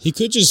agenda. He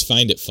could just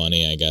find it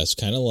funny, I guess.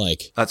 Kind of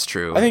like, That's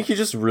true. I think he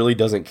just really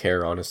doesn't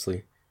care,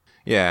 honestly.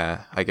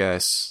 Yeah, I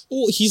guess.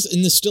 well, he's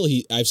in the still.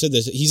 I've said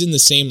this. He's in the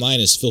same line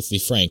as Filthy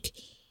Frank,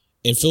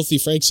 and Filthy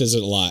Frank says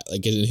it a lot,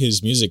 like in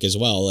his music as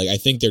well. Like I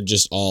think they're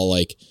just all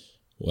like,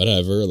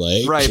 whatever.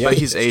 Like Right, Yeah, but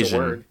he's Just a Asian.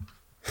 word.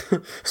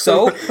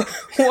 So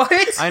what?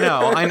 I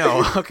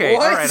know. Okay,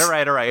 What?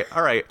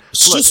 all right.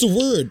 It's Look, just a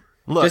word.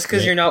 look. Just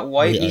because you're not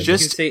white, Yeah, you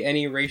just- can say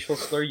any racial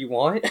slur you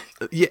want.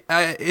 Yeah,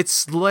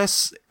 it's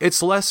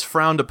less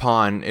frowned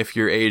upon if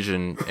you're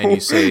Asian and you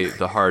say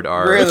the hard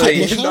R. Really? I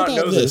Well, did how not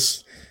about know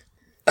this?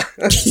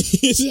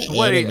 Is that- I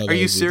What don't know are that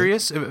you either.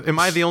 serious? Am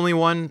I the only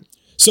one?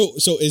 So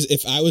is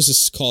if I was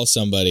to call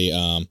somebody,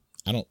 I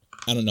don't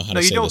know how No, to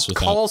you say don't this without.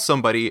 call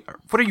somebody.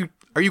 What are you?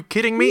 Are you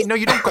kidding me? No,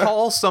 you don't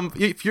call some.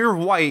 If you're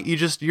white,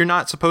 you're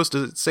not supposed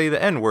to say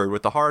the N word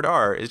with the hard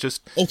R. It's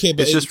just Okay,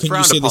 but it's just can you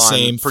frowned say the upon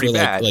same for, pretty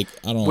like- bad. like,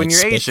 I don't know, when like you're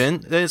spit-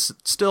 Asian, it's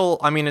still.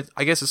 I mean,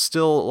 I guess it's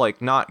still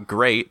like not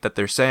great that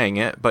they're saying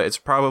it, but it's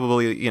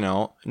probably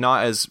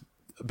not as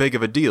big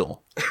of a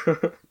deal.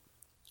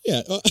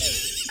 Yeah, I don't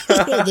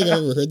think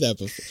I've ever heard that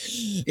before.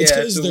 It's Yeah,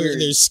 because it's a weird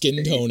their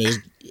skin tone is.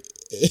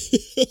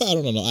 I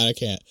don't know. I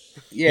can't.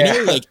 Yeah.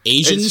 You know, like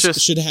Asians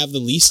just- should have the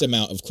least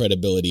amount of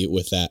credibility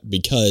with that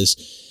because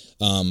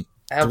I the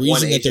have one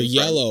reason that they're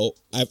Asian friend. yellow.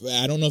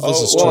 I don't know if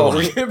this is whoa, true.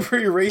 we're getting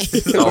pretty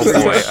racist. Oh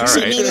boy! All So,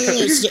 right.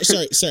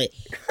 no. Sorry.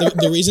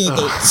 The reason that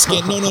their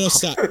skin. No.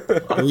 Stop.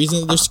 The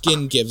reason that their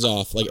skin gives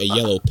off like a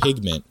yellow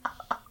pigment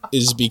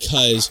is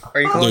because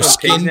Are you calling their them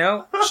pigs skin.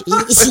 now?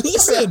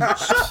 Listen.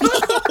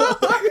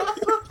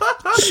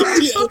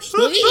 Yeah,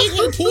 let me make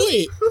my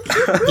point.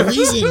 The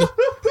reason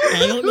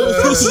I don't know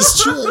if this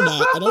is true or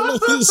not. I don't know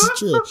if this is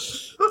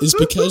true. Is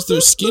because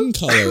their skin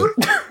color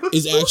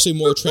is actually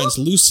more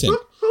translucent,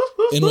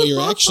 and what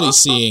you're actually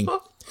seeing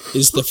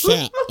is the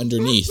fat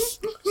underneath.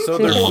 So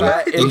they're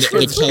fat and and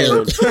the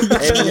color.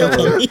 transparent and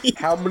yellow.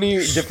 How many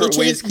different They're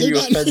ways can you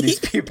not- offend these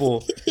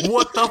people?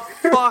 What the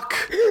fuck?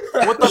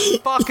 What the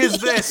fuck is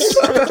this?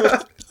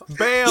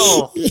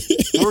 Bail!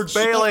 We're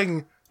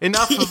bailing.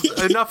 Enough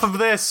of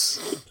this.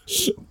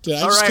 Did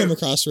I All just right. come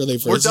across really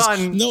racist? We're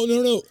done.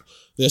 No.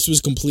 This was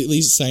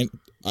completely something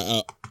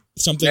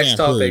Next I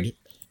topic. heard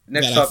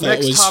Next that I topic. thought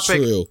Next was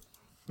topic. true.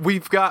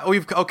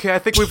 Okay, I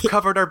think we've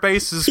covered our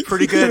bases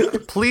pretty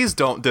good. Please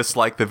don't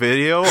dislike the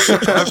video.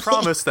 I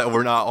promise that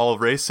we're not all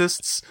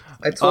racists.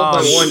 I told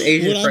my one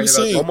Asian what I'm friend about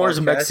saying- the Omar's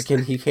podcast.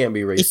 Mexican. He can't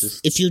be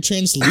racist. If you're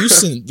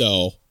translucent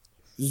though,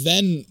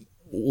 then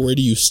where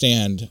do you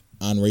stand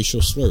on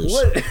racial slurs?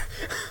 What?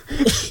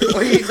 What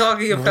are you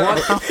talking about?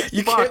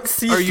 You Fuck. can't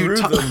see Are you through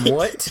ta- them.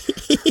 What?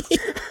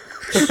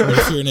 What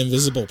if you're an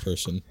invisible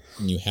person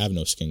and you have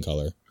no skin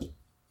color?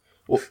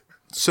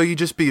 So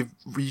you'd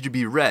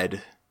be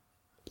red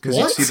because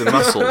you What? see the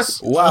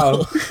muscles.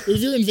 Wow. If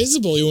you're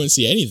invisible, you wouldn't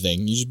see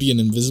anything. You'd just be an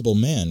invisible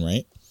man,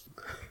 right?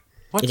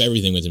 What? If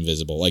everything was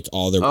invisible, like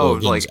all their Oh,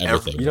 organs, like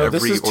everything. You know,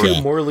 this Every is too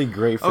organ. morally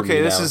gray for me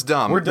Okay, this now. is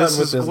dumb. We're done this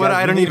with is this. what guys.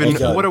 I We don't need to even. be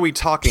done. What are we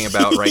talking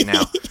about right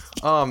now?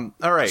 All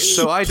right.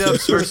 So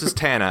iDubbbz versus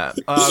Tana.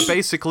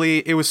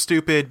 Basically, it was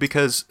stupid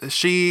because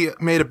she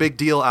made a big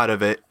deal out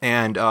of it,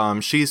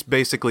 and she's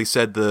basically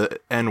said the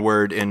N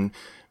word in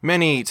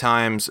many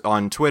times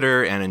on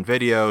Twitter and in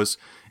videos,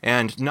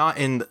 and not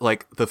in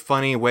like the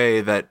funny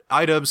way that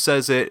iDubbbz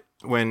says it.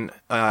 When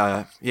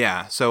so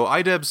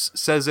iDubbbz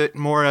says it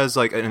more as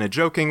like in a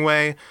joking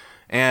way,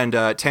 and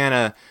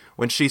Tana,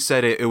 when she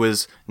said it, it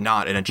was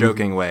not in a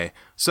joking way.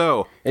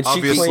 So And she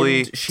obviously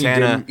claimed she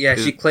Tana didn't- Yeah,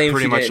 is she claimed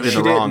pretty she much didn't. in She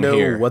the didn't wrong know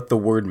here. what the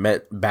word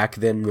meant back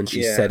then when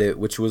she Yeah. said it,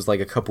 which was like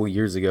a couple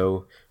years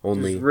ago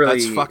only. Really,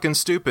 That's fucking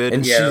stupid.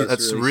 And Yeah,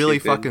 that's really really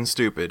stupid. fucking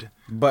stupid.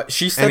 But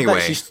she said Anyway.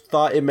 that she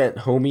thought it meant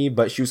homie,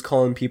 but she was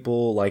calling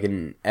people like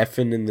an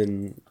effing and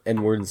then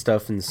N-word and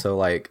stuff, and so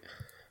like,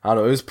 I don't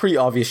know, it was pretty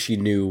obvious she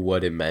knew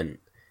what it meant.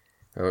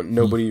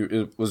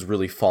 Nobody was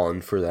really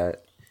falling for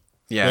that.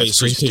 Yeah, Wait, it's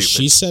so pretty because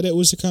stupid. she said it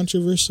was a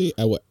controversy?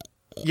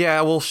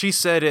 Yeah, well, she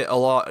said it a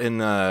lot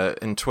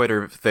in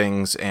Twitter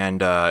things,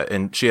 and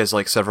she has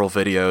like several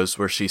videos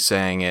where she's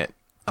saying it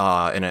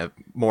in a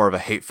more of a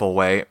hateful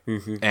way,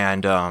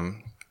 and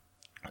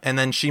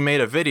then she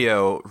made a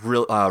video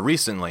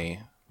recently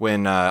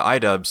when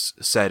iDubbbz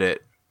said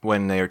it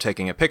when they were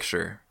taking a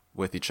picture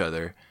with each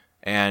other,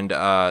 and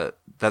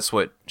that's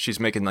what she's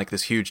making like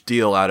this huge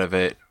deal out of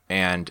it.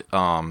 And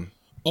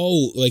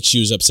Oh, like she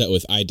was upset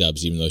with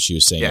iDubbbz, even though she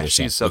was saying Yeah, it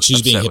herself. she's Like she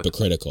was being upset with-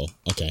 hypocritical.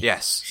 Okay.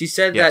 yes, She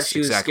said Yes, that she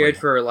was exactly. scared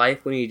for her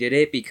life when he did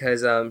it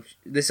because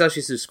this is how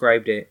she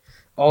described it.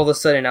 All of a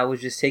sudden, I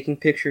was just taking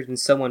pictures and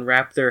someone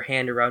wrapped their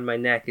hand around my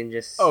neck and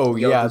just Oh,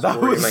 yelled yeah, this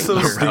that word in was my so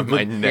ear. stupid. around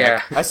my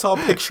neck. Yeah. I saw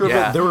a picture of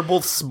Yeah. it. They were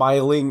both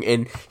smiling,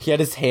 and he had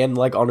his hand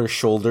like on her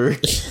shoulder,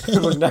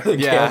 looking at the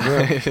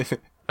camera. Yeah.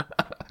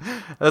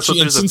 That's what She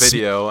there's a instant-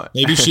 video.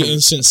 Maybe she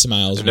instant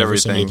smiles And whenever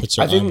somebody everything. puts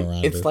her I think arm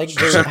around it's her. like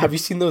have you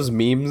seen those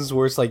memes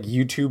where it's like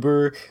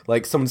YouTuber,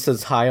 like someone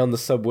says hi on the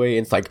subway,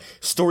 and it's like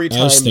story I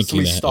time. was thinking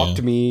Somebody that, stalked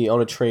yeah. me on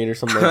a train or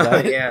something like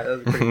that. Yeah, that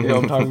was pretty You good. know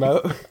what I'm talking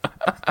about?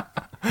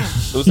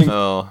 Those things,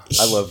 Oh,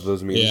 I love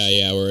those memes.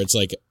 Yeah, where it's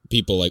like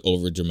people like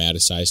over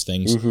dramatize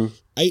things. Mm-hmm.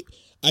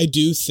 I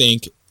do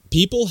think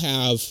people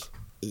have,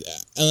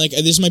 and like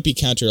this might be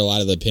counter to a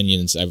lot of the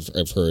opinions I've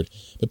heard,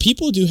 but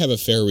people do have a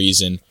fair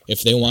reason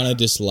if they want to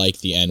dislike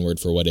the N-word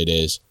for what it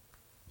is.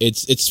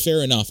 It's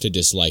fair enough to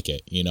dislike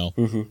it, you know,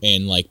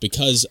 and like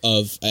because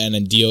of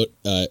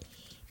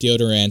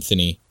Deodor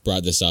Anthony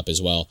brought this up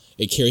as well.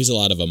 It carries a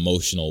lot of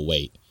emotional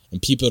weight,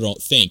 and people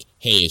don't think,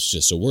 hey, it's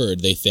just a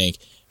word. They think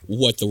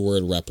what the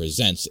word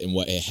represents and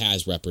what it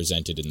has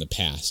represented in the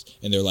past,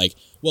 and they're like,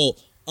 well,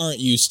 aren't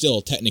you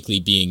still technically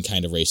being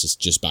kind of racist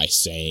just by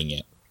saying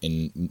it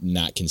and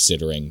not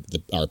considering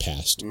our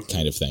past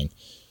kind of thing?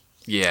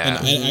 yeah.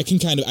 And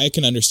I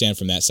can understand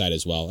from that side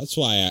as well. That's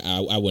why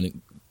I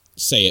wouldn't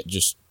say it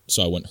just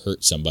so I wouldn't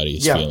hurt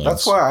somebody's Yeah, feelings.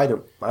 that's why I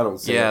don't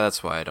say Yeah, it.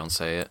 that's why I don't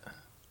say it.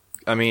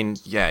 I mean,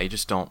 yeah, you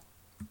just don't,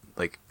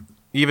 like,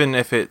 even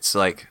if it's,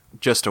 like,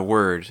 just a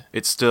word,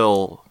 it's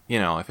still, you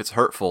know, if it's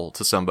hurtful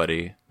to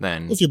somebody,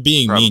 then If you're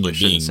being probably mean, you're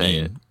shouldn't being say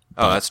mean. it.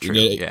 But Oh, that's true,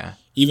 you gotta- yeah.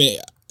 Even if,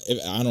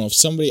 I don't know if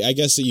somebody, I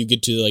guess that you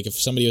get to like if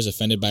somebody was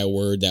offended by a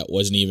word that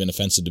wasn't even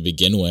offensive to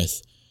begin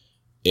with,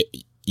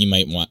 you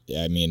might want.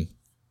 I mean,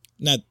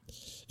 not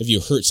if you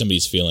hurt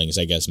somebody's feelings.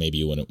 I guess maybe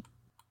you wouldn't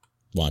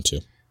want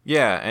to.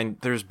 Yeah, and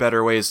there's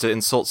better ways to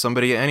insult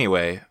somebody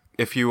anyway.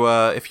 If you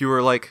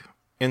were, like,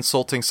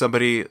 insulting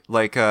somebody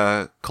like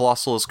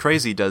Colossal is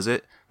Crazy does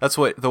it, that's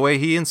what, the way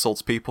he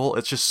insults people,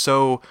 it's just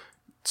so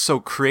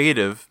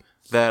creative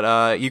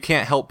that you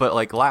can't help but,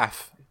 like,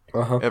 laugh.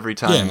 Every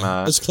time.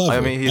 Yeah, it's clever.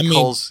 I mean,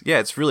 calls. Yeah,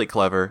 it's really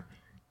clever.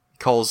 He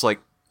calls like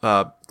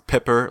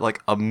Pipper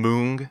like a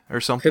moong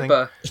or something.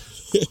 Pippa.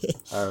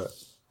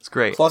 It's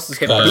great. Plus, it's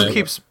Pippa. clever.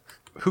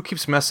 Who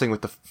keeps messing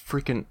with the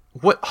freaking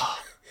what?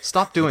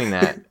 Stop doing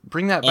that.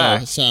 Bring that Oh,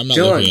 back. sorry, I'm not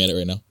Dylan. looking at it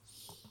right now.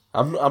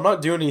 I'm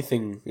not doing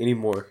anything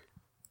anymore.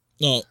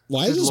 No,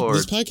 why Good is Lord.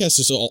 this podcast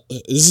is all?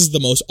 This is the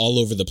most all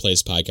over the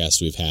place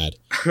podcast we've had.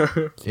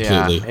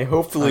 Yeah, Completely. And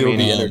hopefully I it'll mean,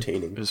 be um,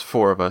 entertaining. there's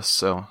 4 of us,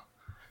 so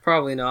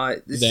Probably not.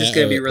 It's That just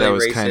gonna be or- really that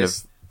was racist. kind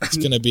of. It's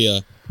gonna be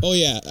a. Oh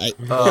yeah,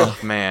 Oh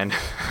man,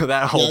 that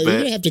yeah, whole you're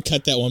gonna bit. have to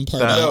cut that one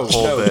part That out.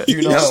 whole bit.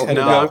 do not No, cut it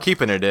No, out. I'm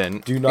keeping it in.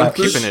 Do I'm not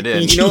keeping it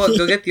in. You know what?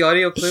 Go get the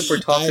audio clip where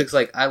Toxic's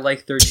like, I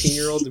like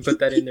 13-year-olds and put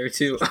that in there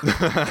too.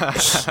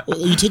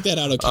 Well, you took that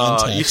out of You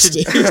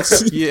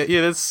context.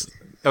 yeah, that's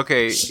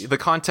okay. The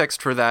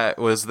context for that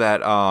was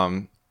that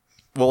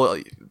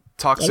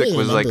Toxic even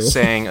was like remember.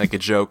 saying like a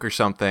joke or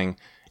something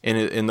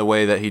in the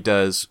way that he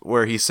does,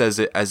 where he says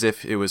it as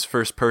if it was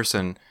first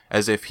person,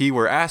 as if he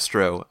were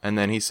Astro, and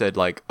then he said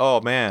like,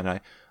 "Oh man,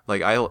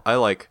 I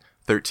like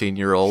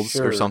 13-year-olds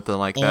or Sure. something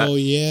like that." Oh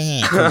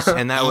yeah, 'cause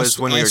And that was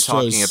when we were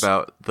talking Astro's-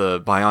 about the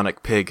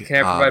Bionic Pig Can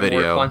I provide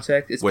video more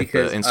context? It's with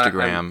because the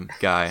Instagram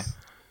guy.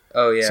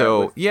 Oh yeah. So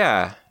with-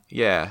 yeah.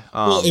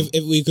 Well,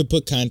 if we could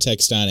put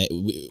context on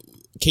it,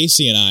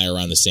 Casey and I are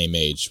around the same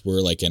age.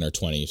 We're like in our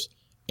 20s,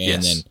 and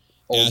Yes. then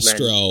Old men.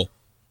 Astro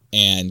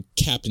and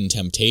Captain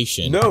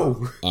Temptation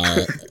No.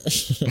 are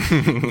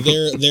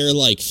they're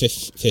like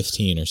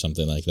 15 or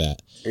something like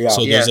that. Yeah.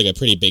 So Yeah. there's like a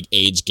pretty big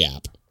age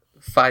gap.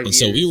 5 And years.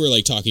 so we were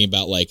like talking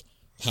about like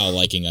how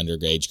liking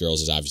underage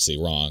girls is obviously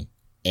wrong.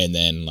 And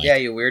then like Yeah,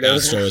 you weirdos.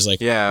 Astro was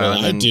like, Yeah, well, and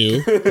I then-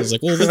 do. I was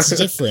like, well, that's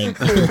different.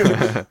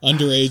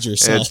 Underage Yeah,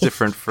 yourself. it's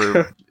different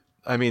for.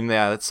 I mean,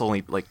 yeah, that's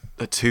only like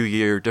a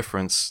 2-year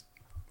difference.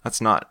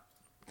 That's not.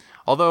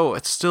 Although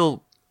it's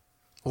still.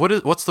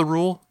 What's the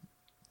rule?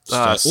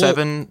 Well,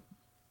 7.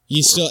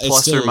 You still it's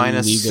plus still or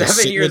minus legal.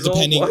 7 years old,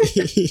 depending, what?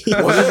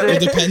 it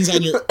depends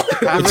on your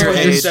Half your You're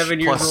age 7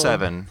 years plus old.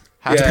 7. Yeah.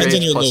 Half your Depends age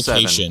on your plus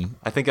 7. location.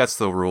 I think that's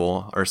the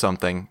rule or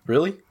something.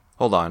 Really?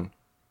 Hold on.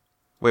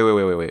 Wait.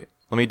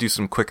 Let me do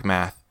some quick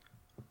math.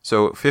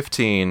 So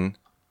 15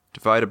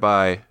 divided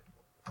by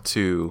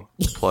 2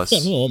 plus I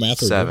don't know what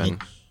math we're 7.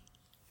 doing.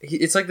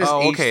 It's like this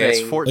Oh, age okay,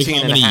 thing. it's 14 like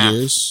how and a many half.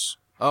 years?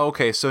 Oh,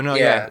 okay. So no,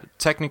 Yeah. yeah.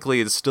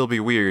 Technically, it'd still be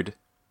weird.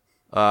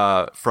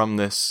 From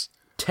this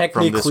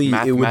Technically, it would be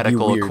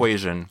mathematical weird.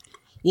 equation.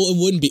 Well, it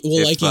wouldn't be. Well,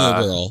 If, liking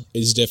a girl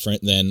is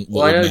different than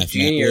Well, I know what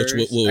juniors.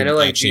 what would I know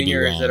like actually be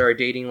juniors wrong. that are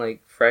dating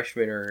like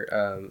freshmen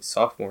or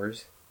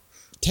sophomores.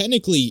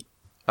 Technically,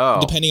 Oh,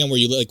 depending on where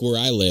you live, like where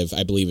I live,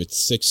 I believe it's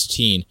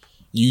 16.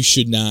 You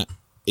should not.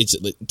 It's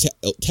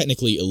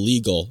technically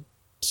illegal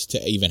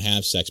to even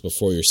have sex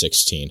before you're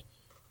 16.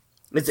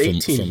 It's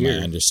 18 from here.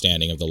 my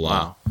understanding of the law.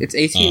 Wow. It's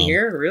 18 Um,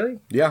 here, really?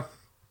 Yeah.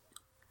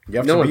 You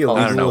have No to one be a calls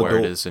I don't know legal where it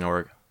adult. is in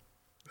Oregon.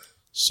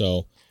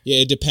 So yeah,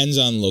 it depends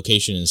on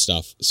location and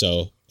stuff.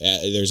 So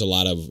there's a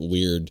lot of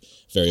weird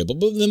variable.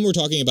 But then we're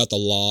talking about the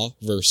law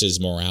versus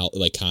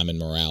like common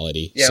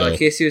morality. Yeah, so like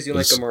Casey was doing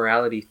like there's- a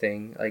morality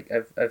thing. Like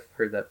I've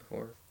heard that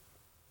before.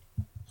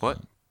 What?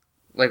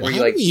 Like Well, where how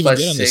you like did we even plus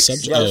get on this 6.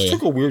 subject? Yeah, Oh, this yeah.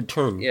 took a weird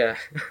turn. Yeah.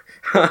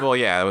 Well,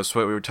 yeah, that was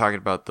what we were talking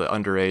about, the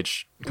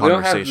underage We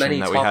don't have conversation many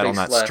that we had on topics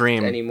that left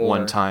stream anymore.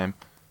 one time.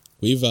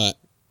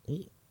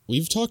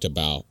 We've talked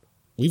about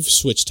we've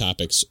switched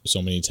topics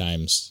so many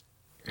times,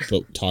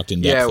 but talked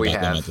in Yeah, depth we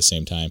about them have. at the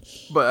same time.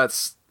 But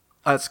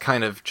that's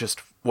kind of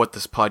just what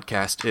this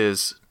podcast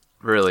is,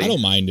 really. I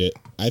don't mind it.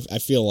 I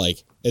feel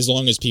like as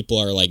long as people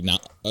are like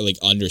not like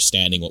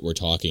understanding what we're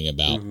talking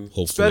about,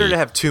 hopefully It's better to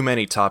have too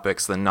many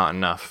topics than not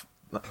enough.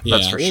 yeah.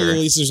 That's for well, sure. at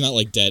least there's not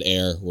like dead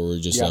air where we're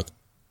just Yeah. like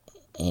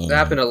That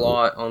happened a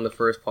lot on the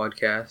first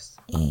podcast.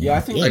 Yeah, I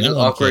think Like that those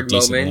one awkward got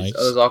decent moments.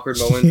 likes. Those awkward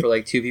moments where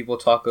like two people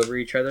talk over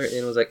each other, and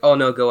it was like, "Oh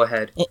no, go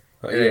ahead." Oh,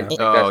 And then, yeah. like,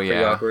 Oh, that's pretty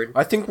yeah. awkward.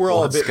 I think we're all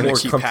Well, a it's bit gonna more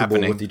keep comfortable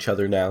happening. with each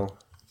other now.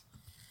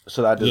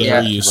 So that doesn't Yeah,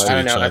 Yeah, we're used I to don't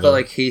each know. I other. felt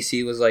like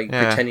Casey was like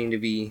Yeah. pretending to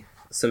be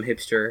some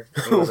hipster.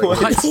 He was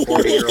like What? a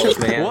 40-year-old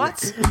man.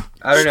 What?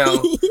 I don't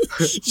know.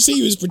 Did you say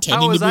he was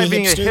pretending How was to be I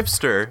being a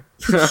hipster?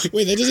 hipster?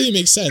 Wait, that doesn't even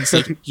make sense.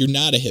 Like, you're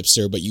not a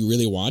hipster, but you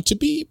really want to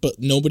be, but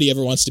nobody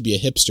ever wants to be a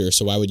hipster,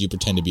 so why would you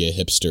pretend to be a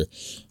hipster?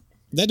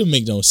 That don't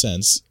make no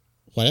sense.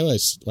 Why did I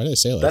say it like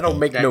that? that don't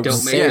make That no don't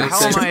sense. make Yeah, no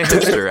how am I a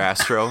hipster,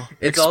 Astro?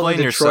 It's all the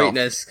Explain yourself.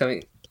 Detroitness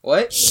coming.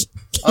 What?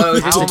 Oh, it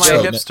was just How a am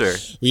I joke. a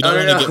hipster? We I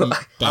don't don't want to know. get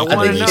back I into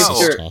wanna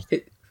racist know.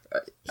 talk.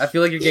 I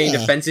feel like you're getting Yeah.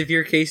 defensive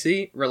here,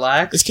 Casey.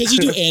 Relax. It's because you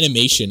do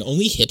animation.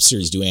 Only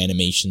hipsters do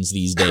animations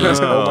these days.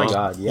 Oh my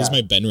god, yeah. That's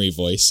my Benry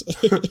voice.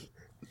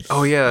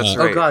 Oh yeah, that's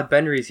Oh right. God,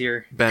 Benry's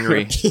here.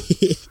 Benry.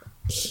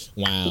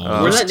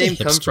 Wow. Where'd Just that a name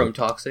come hipster. from?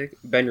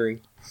 Toxic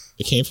Benry.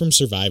 It came from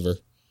Survivor.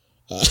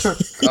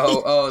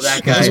 Oh,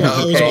 that I was, guy.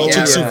 I was Okay, watching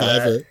yeah.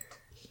 Survivor.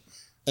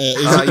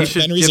 You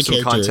should Benry's give a some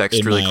character context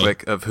in really my-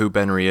 quick of who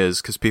Benry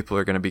is, because people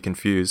are going to be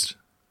confused.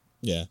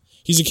 Yeah.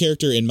 He's a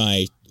character in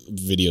my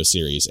video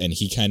series, and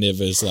he kind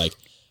of is like,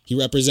 he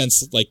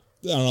represents, like,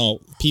 I don't know,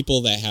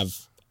 people that have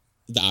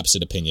the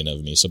opposite opinion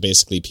of me. So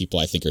basically, people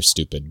I think are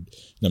stupid.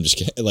 No, I'm just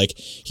kidding. Like,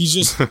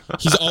 he's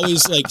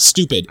always, like,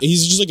 stupid.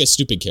 He's just like a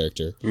stupid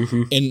character.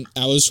 And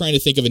I was trying to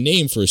think of a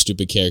name for a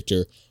stupid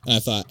character, and I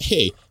thought,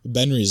 hey,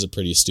 Benry is a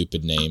pretty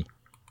stupid name.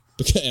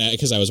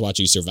 Because I was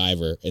watching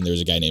Survivor, and there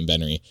was a guy named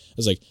Benry. I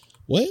was like,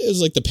 what? It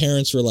was like the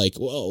parents were like,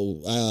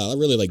 whoa, I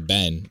really like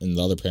Ben. And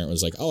the other parent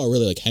was like, oh, I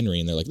really like Henry.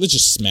 And they're like, let's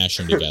just smash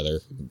them together.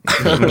 Like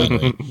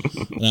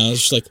Benry. And I was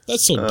just like,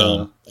 that's so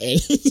dumb.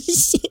 And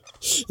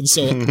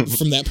so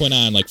from that point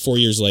on, like 4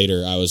 years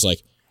later, I was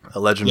like, A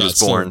legend yeah, was it's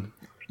still born.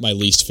 my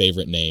least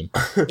favorite name.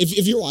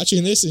 If you're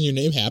watching this and your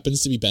name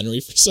happens to be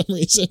Benry for some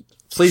reason,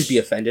 Please be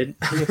offended.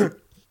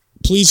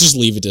 please just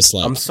leave a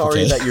dislike. I'm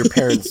sorry okay? that your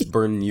parents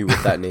burned you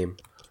with that name.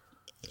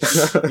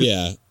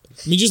 Yeah.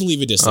 I mean, just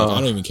leave a dislike. I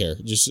don't even care.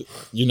 Just,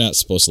 you're not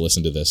supposed to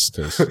listen to this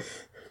because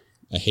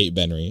I hate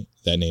Benry,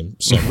 that name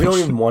so much. We don't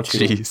even want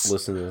you to Jeez.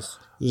 listen to this.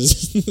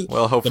 This is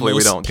Well, hopefully the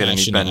we most don't get any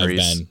passionate I've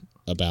Benrys. been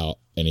about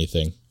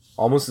anything.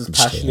 Almost as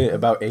just kidding. passionate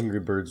about Angry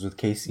Birds with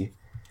Casey.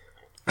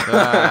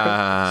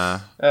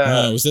 Ah,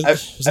 Was that, I was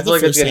that feel the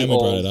like it's first time getting I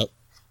brought old. it up?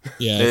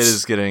 Yeah, it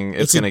is getting.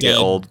 It's a going to get dead-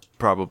 old, It's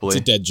probably.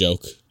 a dead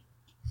joke.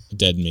 A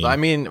dead meme. I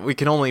mean, we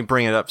can only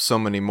bring it up so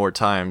many more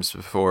times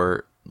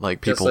before,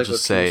 like, people like just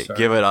with say,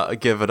 Keemstar.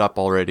 give it up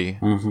already.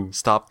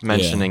 Stop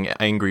mentioning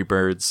Angry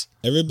Birds."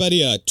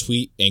 Everybody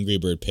tweet Angry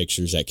Bird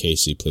pictures at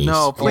Casey, please.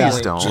 No, please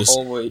Only- don't. Just-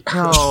 only-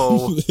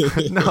 No,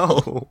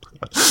 no.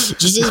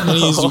 Just as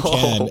many as you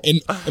can.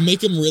 And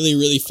make them really,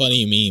 really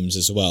funny memes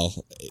as well.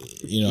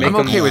 You know, Make 'em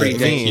I'm okay with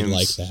pretty anything memes.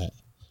 like that.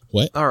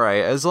 What? All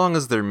right, as long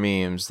as they're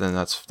memes, then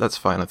that's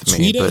fine with me.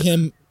 Tweet at But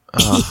him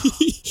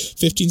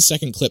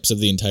 15-second clips of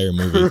the entire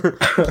movie,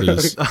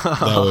 please.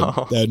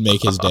 That would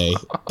make his day.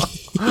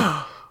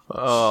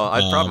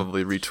 I'd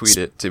probably retweet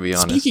it, to be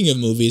honest. Speaking of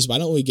movies, why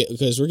don't we get,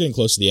 because we're getting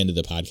close to the end of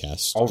the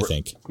podcast, I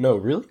think. No,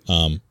 really?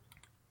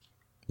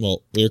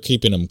 Well, we're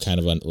keeping them kind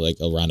of like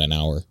around an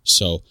hour.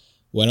 So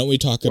why don't we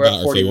talk We're at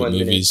about our favorite 41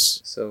 movies?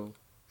 minutes, so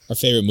Our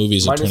favorite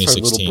movies of Minus our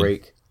 2016. little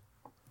break.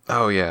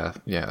 Oh yeah.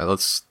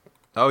 Let's.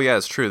 Oh yeah,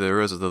 it's true. There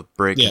was the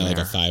break. Yeah, in like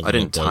there. a 5 I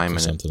didn't break time or it.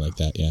 something like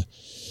that. Yeah.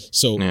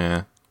 So,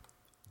 Yeah.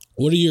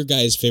 what are your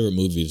guys' favorite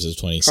movies of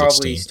 2016?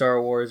 probably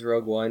Star Wars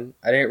Rogue One.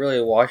 I didn't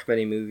really watch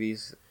many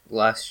movies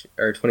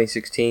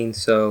 2016,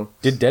 so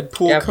Did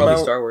Deadpool yeah, come probably out?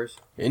 Star Wars.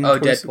 in Oh,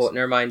 2016? Deadpool.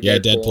 Never mind. Yeah,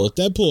 Deadpool.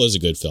 Deadpool is a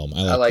good film.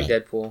 I I like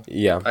that. Deadpool.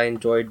 Yeah. I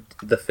enjoyed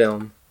the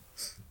film.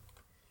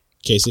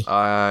 Casey?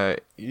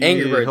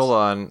 Angry Birds. Hold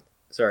on.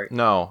 Sorry.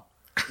 No.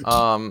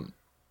 I'm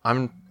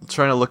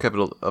trying to look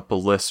up a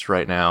list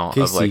right now of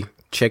Casey, like.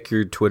 check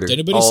your Twitter. Did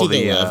anybody all see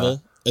The the,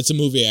 Arrival? It's a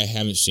movie I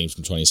haven't seen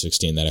from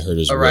 2016 that I heard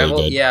was Arrival.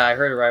 really good. Yeah, I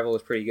heard Arrival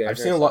was pretty good. I've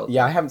seen a lot.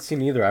 Yeah, I haven't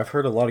seen either. I've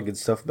heard a lot of good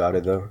stuff about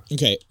it though.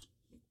 Okay.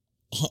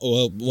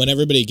 Well, when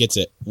everybody gets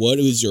it, what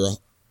is your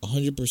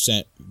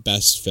 100%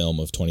 best film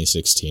of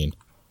 2016.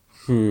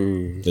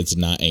 That's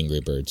not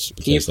Angry Birds.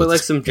 Can you because put like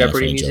that's some not a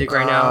Jeopardy funny music joke.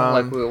 right now,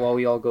 like while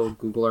we all go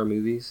Google our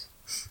movies?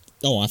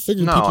 Oh, I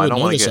figured No, people I would don't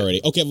know wanna this get-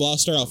 already. Okay, well, I'll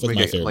start off with we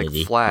my get, favorite like,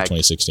 movie of flagged.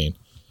 2016.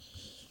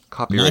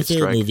 Copyright My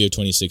favorite strike. movie of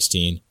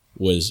 2016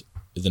 was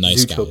The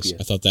Nice Guys. Zootopia.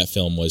 I thought that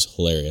film was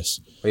hilarious.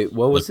 Wait,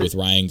 what was With it?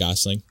 Ryan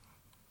Gosling.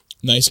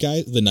 The Nice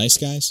Guys.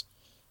 It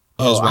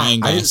Oh, has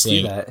Ryan I didn't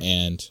see Gosling that.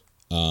 and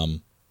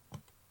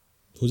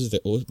who's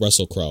it?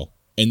 Russell Crowe.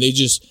 And they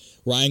just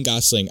Ryan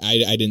Gosling. I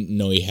didn't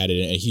know he had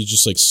it. And he's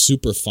just like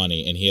super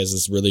funny, and he has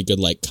this really good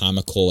like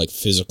comical like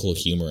physical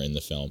humor in the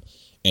film,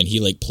 and he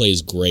like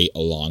plays great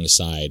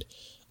alongside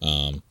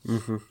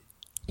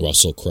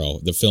Russell Crowe.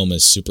 The film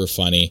is super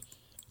funny.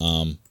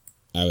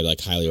 I would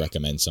like highly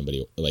recommend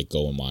somebody like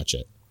go and watch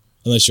it,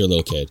 unless you're a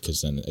little kid,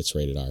 because then it's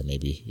rated R.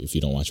 Maybe if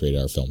you don't watch rated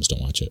R films,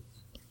 don't watch it.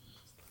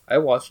 I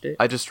watched it.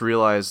 I just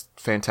realized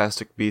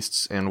Fantastic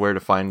Beasts and Where to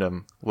Find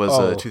Them was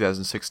Oh. a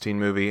 2016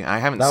 movie. I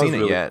haven't That was seen it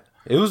really- yet.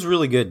 It was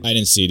really good. I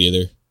didn't see it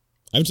either.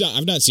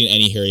 I've not seen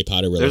any Harry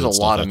Potter related There's a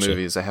stuff, lot of actually.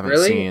 movies I haven't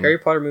Really? seen. Harry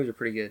Potter movies are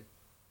pretty good.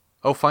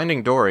 Oh,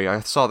 Finding Dory. I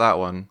saw that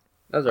one.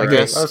 That was I alright.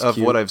 guess That was of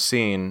cute. what I've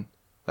seen,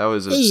 that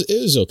was.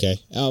 It was okay.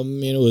 I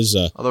mean, it was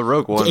Although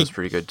Rogue One Okay. was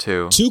pretty good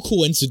too. too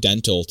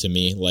coincidental to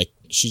me. Like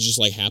she just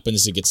like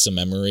happens to get some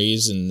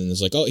memories, and then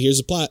it's like, oh, here's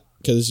a plot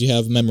because you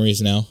have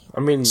memories now. I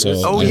mean, So-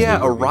 it's- Oh I yeah,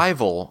 don't know.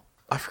 Arrival.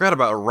 I forgot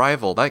about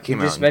Arrival. That came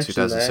out just in mentioned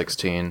that.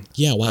 2016.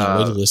 Yeah, wow.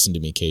 Way to listen to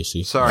me,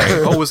 Casey. Sorry.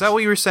 Oh, was that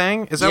what you were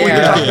saying? Is that what you're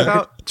Yeah. talking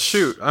about?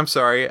 Shoot, I'm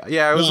sorry.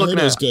 Yeah, I was No, I heard looking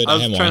it was at. good. I I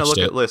was haven't trying to watched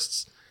look it. at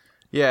lists.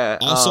 Yeah.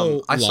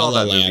 Also, I saw La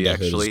La that Land, movie I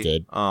heard, is actually.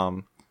 good.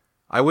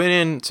 I went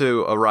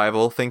into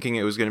Arrival thinking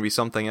it was going to be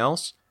something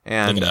else,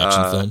 and Like an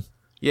action film.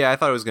 yeah, I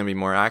thought it was going to be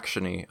more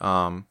actiony.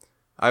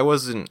 I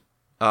wasn't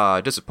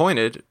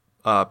disappointed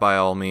by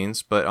all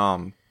means, but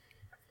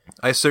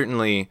I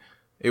certainly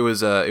it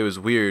was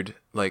weird.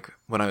 Like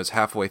when I was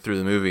halfway through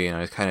the movie, and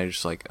I was kind of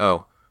just like,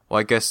 oh, well,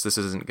 I guess this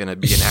isn't going to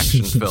be an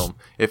action film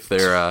if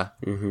they're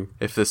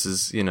if this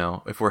is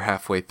if we're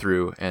halfway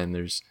through and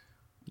there's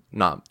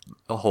not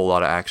a whole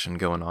lot of action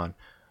going on.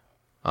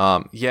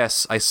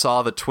 Yes, I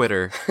saw the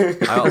Twitter.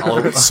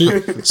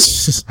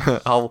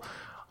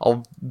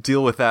 I'll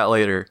deal with that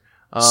later.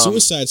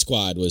 Suicide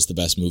Squad was the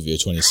best movie of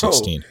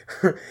 2016.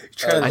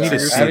 I need to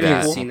see I haven't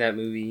that. even seen that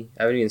movie.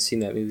 I haven't even seen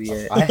that movie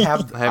yet. I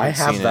have I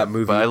haven't seen that it,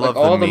 movie. but I love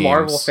All the the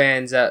Marvel memes.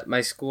 fans at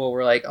my school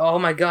were like, "Oh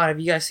my god, have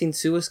you guys seen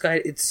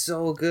Suicide? It's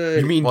so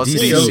good." You mean Well, it's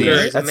DC? DC.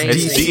 It's That's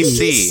amazing. It's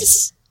DC.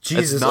 DC.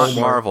 Jesus, It's not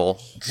Omar. Marvel. All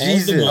the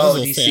Jesus.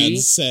 Marvel DC?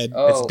 fans said,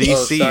 Oh,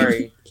 DC.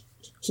 sorry.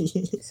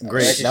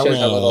 Great. That just Now shows we-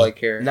 how little I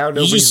care. Now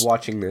nobody's just-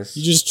 watching this.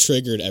 you just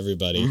triggered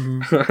everybody.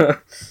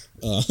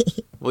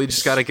 Well, you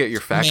just got to get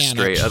your facts Man,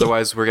 straight.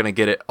 Otherwise, we're gonna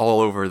get it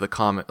all over the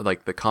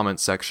comment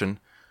section.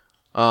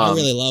 I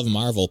really love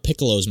Marvel.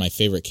 Piccolo's my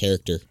favorite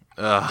character.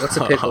 What's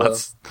a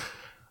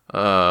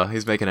piccolo?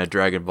 He's making a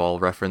Dragon Ball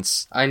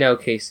reference. I know,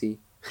 Casey.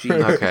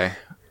 Jeez.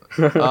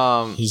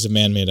 Okay. He's a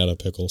man made out of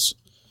pickles.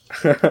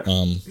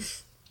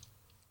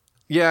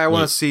 Yeah, I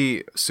want Wait. to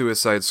see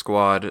Suicide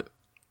Squad.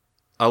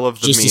 I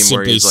love the Just to meme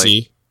where simply he's like,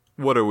 see.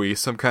 "What are we?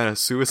 Some kind of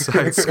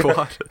Suicide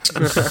Squad?"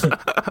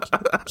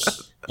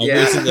 Yeah.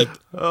 Basically, like,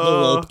 the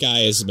rope guy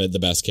is the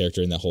best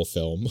character in that whole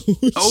film.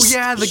 Oh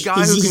yeah, the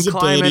guy who His can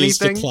climb abilities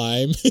to anything.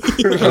 climb.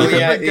 Oh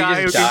yeah, The guy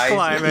he who just can dies.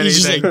 climb He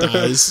just like anything.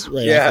 dies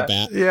right Yeah. off the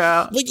bat.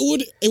 Yeah. Like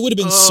it would have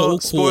been so cool.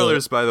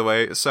 Spoilers, by the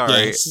way.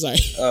 Sorry. Yeah, sorry.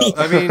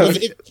 I mean,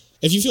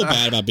 if you feel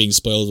bad about being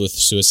spoiled with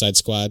Suicide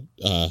Squad,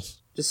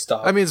 Just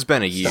stop. I mean, it's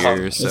been a year,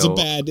 Stop. so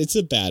it's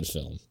a bad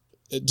film.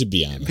 To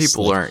be honest,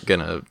 people Like, aren't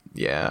gonna.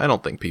 Yeah, I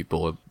don't think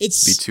people would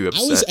it's be too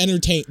upset. I was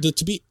entertained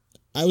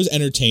I was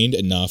entertained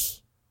enough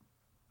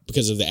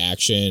because of the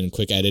action and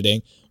quick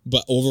editing,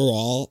 but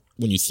overall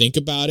when you think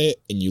about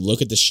it and you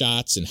look at the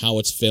shots and how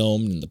it's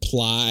filmed and the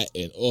plot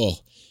and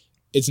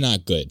it's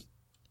not good.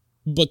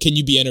 But can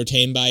you be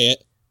entertained by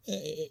it?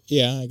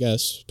 Yeah, I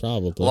guess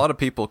probably. A lot of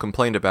people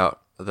complained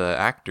about the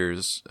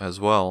actors as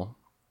well.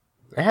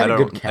 I had I a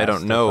don't. good I don't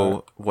cast, know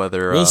thought.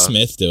 whether. Will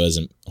Smith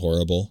wasn't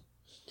horrible.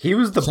 He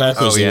was the Croc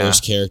best. was Oh, the yeah.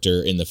 worst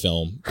character in the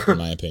film, in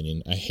my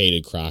opinion. I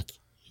hated Croc.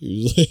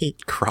 He was like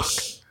Croc.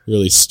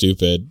 really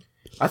stupid.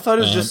 I thought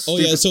it was just. Oh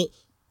yeah, stupid. so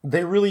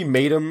They really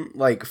made him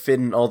like fit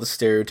in all the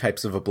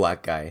stereotypes of a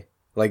black guy.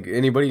 Like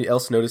anybody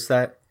else notice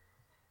that?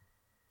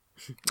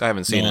 I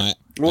haven't seen no, it.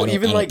 Well, I don't,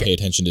 even I don't like pay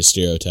attention to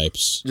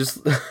stereotypes. just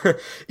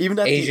even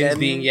at the Asians end,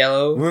 being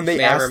yellow. when they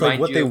may I asked like remind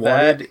what you they of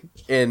that? wanted,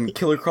 and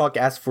Killer Croc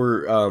asked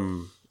for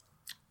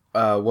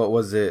what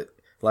was it,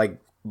 like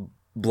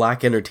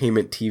Black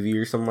Entertainment TV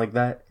or something like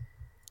that.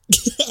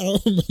 I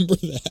don't remember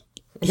that.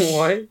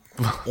 What?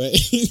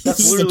 This That's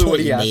is the literally point what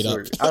he you asked made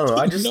for. up. I don't know.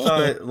 I just No.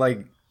 thought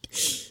like,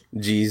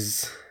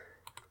 jeez.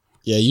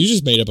 Yeah, you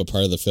just made up a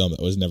part of the film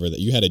that was never that.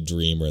 You had a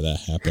dream where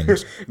that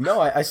happened. No,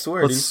 I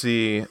swear. Let's dude.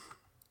 see.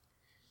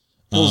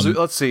 Well,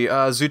 let's see.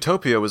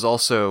 Zootopia was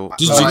also.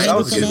 Did Oh, Zoolander that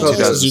was come good. out?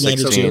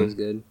 2016. Zoolander was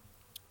good.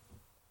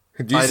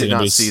 Did you I see- did not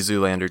anybody's- see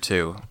Zoolander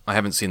 2. I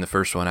haven't seen the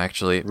first one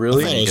actually.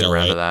 Really? I I thought it need was to get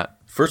around to alright. that.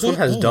 First one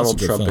has Oh, that's a Donald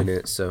good Trump film. in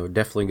it, so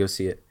definitely go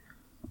see it.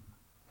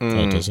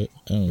 Oh, does it?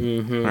 Oh,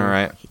 Mm-hmm. All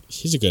right.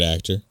 he's a good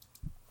actor.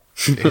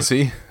 Is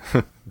he?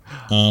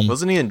 Um,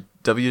 Wasn't he in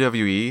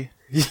WWE?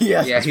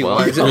 Yeah, Yeah, he well.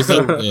 was. was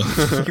that-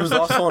 yeah. he was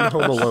also on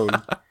Home Alone.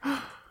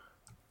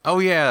 Oh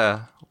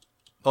yeah.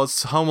 Well,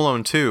 it's Home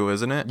Alone 2,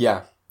 isn't it?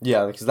 Yeah,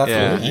 because that's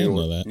Yeah. in I didn't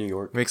know that. New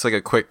York. Makes like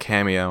a quick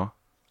cameo.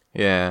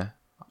 Yeah.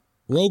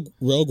 Rogue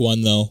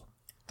One though.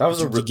 That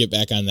was a To get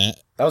back on that,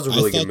 that was a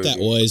really I good thought movie. that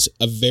was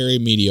a very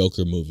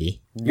mediocre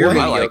movie. You're What?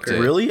 I liked mediocre. it.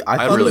 Really? I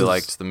thought really it was-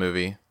 liked the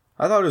movie.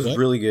 I thought it was What?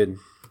 really good.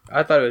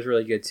 I thought it was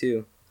really good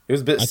too. It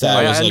was a bit I thought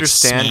sad. it I was, like,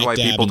 understand smack why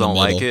dab people in the don't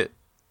like middle. it.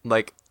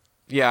 Like,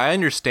 yeah, I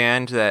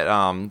understand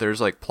that there's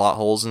like plot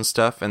holes and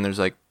stuff, and there's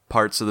like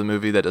parts of the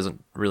movie that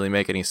doesn't really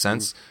make any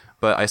sense.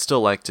 But I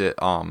still liked it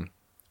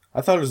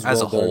I thought it was as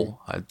well a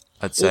whole.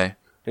 I'd say.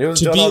 It was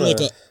To done be on like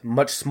a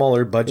much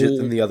smaller budget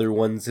than the other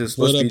ones. It was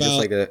supposed What to be just about-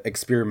 like an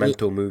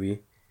experimental movie.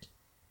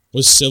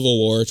 Was Civil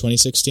War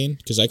 2016?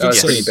 Because I That could was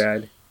say pretty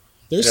bad.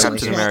 there's some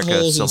Captain plot America,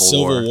 holes in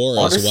Civil Civil War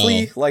as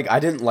Honestly, well. like I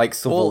didn't like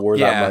Civil Well, War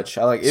yeah. that much.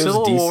 I like it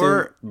Civil was decent,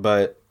 War-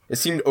 but it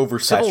seemed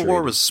oversaturated. Civil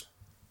War was.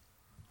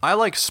 I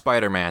liked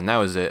Spider-Man. That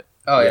was it.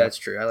 Oh yeah, Yeah. that's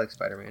true. I like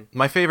Spider-Man.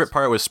 My favorite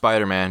part was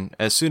Spider-Man.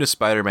 As soon as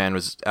Spider-Man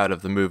was out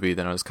of the movie,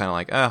 then I was kind of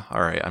like, oh,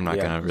 all right, I'm not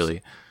Yeah. gonna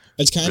really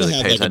It's kind of really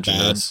had pay like a attention to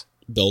bad this.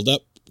 build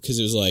up because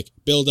it was like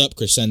build up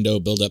crescendo,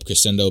 build up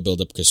crescendo, build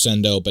up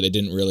crescendo, but it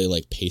didn't really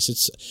like pace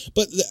it.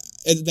 But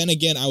and then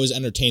again, I was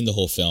entertained the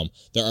whole film.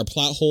 There are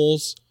plot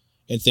holes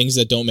and things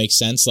that don't make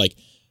sense. Like,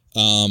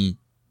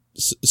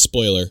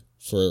 spoiler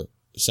for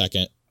a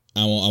second.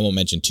 I won't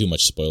mention too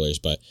much spoilers,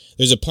 but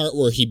there's a part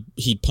where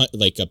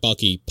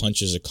Bucky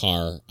punches a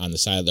car on the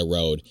side of the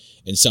road,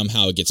 and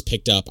somehow it gets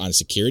picked up on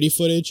security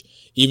footage.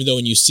 Even though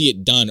when you see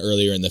it done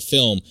earlier in the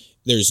film,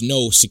 there's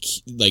no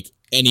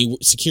any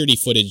security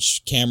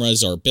footage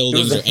cameras or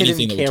buildings There or was a hidden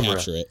anything that would camera.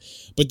 capture it.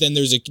 But then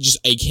there's just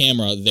a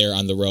camera there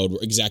on the road,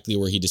 exactly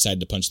where he decided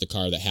to punch the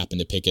car that happened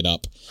to pick it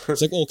up.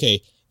 It's like,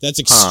 okay, that's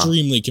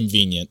extremely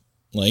convenient.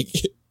 Like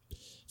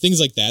things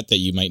like that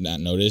you might not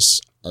notice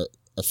are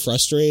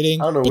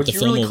frustrating. I don't know. But Would the you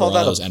film really call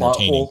overall that is a plot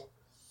entertaining. hole?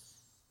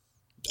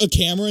 A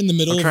camera in the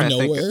middle I'm of trying to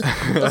think. nowhere.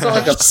 That's not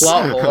like a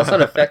plot hole. That's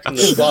not affecting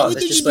the Why plot. would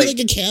there That's just just be like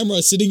a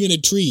camera sitting in a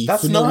tree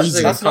That's for no not.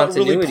 reason? That's not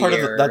really Continuity part of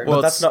the, error. that, but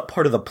Well, that's it's- not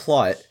part of the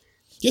plot.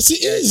 Yes,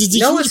 it is. It's a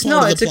no, huge it's part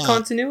not. of It's the a plot.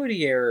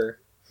 continuity error.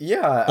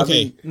 Yeah. I Okay.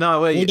 mean,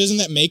 No, wait. Well, doesn't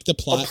that make the a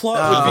plot?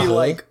 plot would be whole?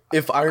 like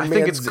if Iron I Man's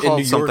think it's in called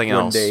New York something one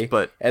else, day,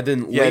 but and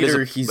then yeah, it is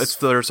later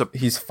there's a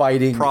he's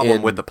fighting problem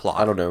in, with the plot.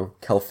 I don't know,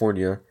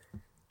 California.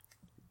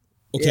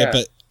 Okay, Yeah.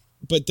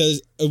 but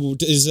does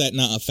that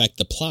not affect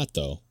the plot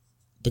though?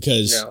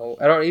 Because No,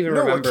 I don't even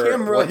No, a remember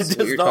camera what does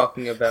you're not-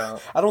 talking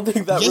about. I don't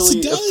think that Yes, really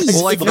it does. affects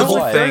Well, like, the the No, whole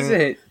plot.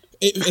 it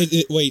thing-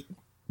 doesn't. wait,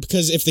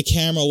 because if the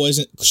camera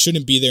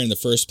shouldn't be there in the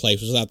first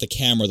place, without the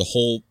camera, the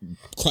whole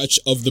crutch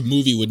of the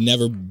movie would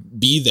never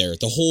be there.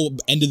 The whole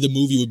end of the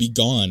movie would be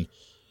gone.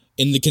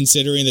 And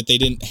considering that they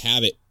didn't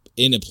have it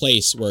in a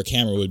place where a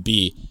camera would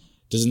be,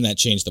 doesn't that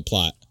change the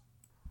plot?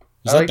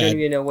 Is I that like don't bad?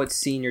 even know what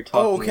scene you're talking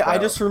Oh, about. okay. I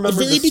just remember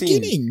The very the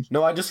scene. beginning.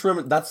 No, I just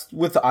remember that's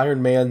with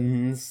Iron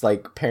Man's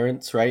like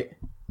parents, right?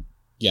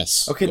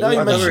 Yes. Okay, But now what you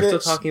I about- thought we were mention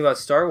still it. talking about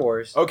Star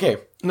Wars. Okay,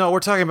 No, we're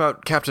talking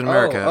about Captain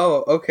America.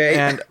 Oh, okay.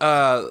 And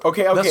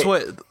Okay. that's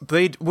what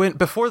they went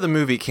before the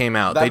movie came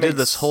out. That They did makes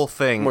this whole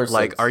thing more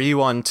like, sense. are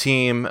you on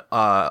team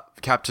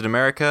Captain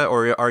America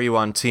or are you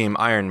on team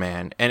Iron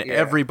Man? And Yeah.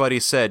 everybody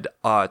said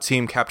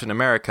team Captain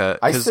America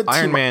I because said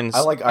Iron team- Man's I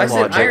like I Iron said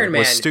logic Man. Iron Man.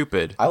 was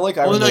stupid. I like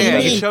Iron Well, no, Man. yeah,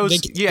 Iron you Man,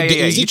 chose- they- yeah,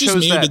 yeah, Is you it just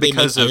chose me, or that did they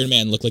because make of- Iron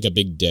Man look like a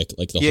big dick?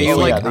 Like the Yeah, whole you Oh,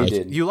 like yeah, they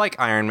did. you like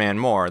Iron Man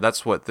more.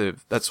 That's what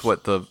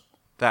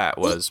that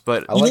was.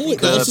 But I like what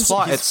the else is-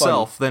 plot he's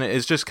itself, then it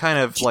is just kind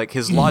of like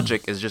his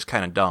logic is just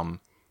kind of dumb.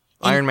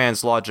 Iron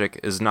Man's logic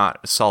is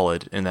not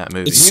solid in that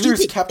movie. It's Neither is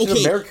stupid. Captain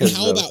Okay, America's, and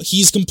how though. about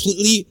he's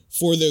completely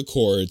for the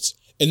Accords,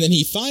 and then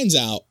he finds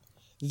out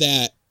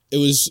that it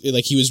was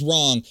like he was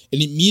wrong,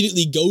 and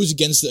immediately goes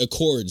against the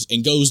Accords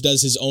and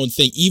does his own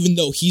thing, even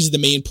though he's the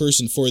main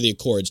person for the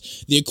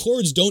Accords. The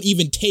Accords don't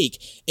even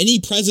take any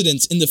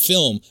precedence in the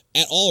film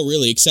at all,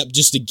 really, except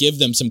just to give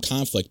them some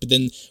conflict. But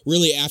then,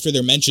 really, after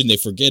they're mentioned, they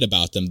forget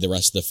about them the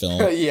rest of the film.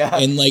 Yeah.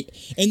 and then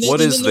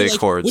What and is then they're the like,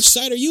 Accords? Which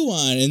side are you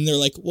on? And they're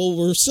like, well,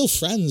 we're still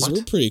friends.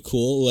 We're pretty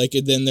cool. Like,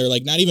 and then they're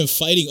like not even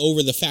fighting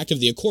over the fact of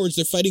the Accords.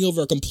 They're fighting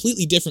over a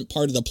completely different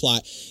part of the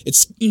plot.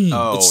 It's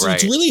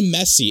right. really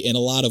messy in a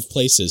lot of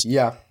places.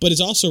 Yeah, But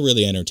it's also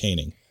really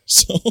entertaining.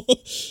 So,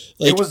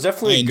 it was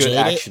definitely I a good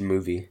enjoyed it. action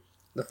movie.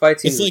 The fight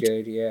scenes It's were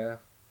like- good, yeah.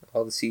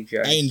 All the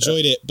CGI. I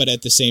enjoyed it, but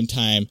at the same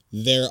time,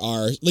 there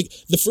are like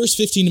the first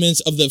 15 minutes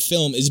of the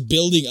film is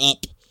building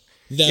up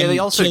them Yeah, they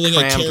also killing a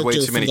crammed character way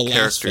too from many the last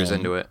characters film.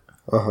 into it.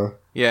 Uh-huh.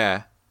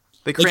 Yeah,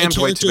 they Like a crammed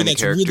way character too many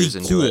that's really characters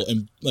into cool it.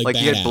 and Like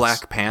you badass. had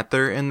Black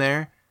Panther in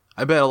there.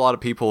 I bet a lot of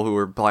people who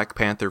were Black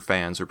Panther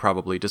fans are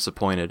probably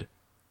disappointed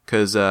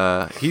because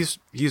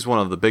he's one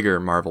of the bigger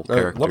Marvel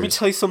characters. Let me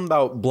tell you something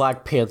about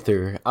Black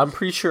Panther. I'm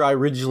pretty sure I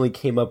originally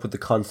came up with the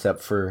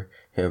concept for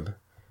him.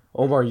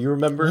 Omar, you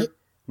remember What?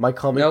 my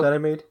comment Nope. that I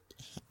made?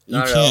 You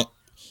Not at can't.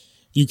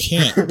 You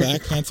can't.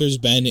 Black Panther's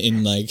been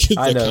in like the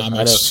I know.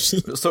 comics.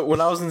 So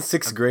when I was in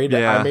 6th grade,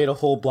 Yeah. I made a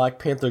whole Black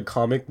Panther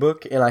comic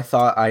book, and I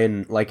thought I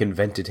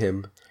invented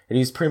him. And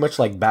he's pretty much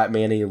like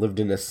Batman, and he lived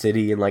in a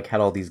city and like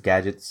had all these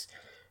gadgets.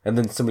 And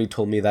then somebody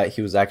told me that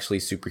he was actually a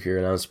superhero,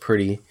 and I was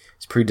pretty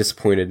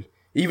disappointed.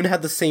 He even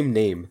had the same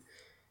name.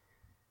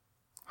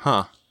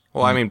 Huh.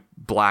 Well, I mean,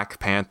 Black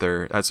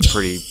Panther, that's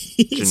pretty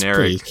It's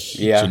generic.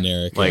 pretty Yeah.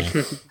 generic. Like-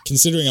 yeah.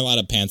 Considering a lot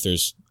of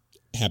Panthers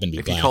happen to be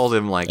If you black called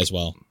him, like, as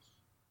well.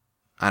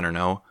 I don't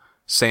know,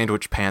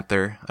 Sandwich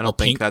Panther, I don't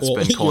Pink- think that's well,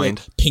 been you're coined.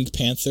 like Pink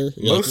Panther.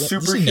 You're Most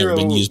like, this has never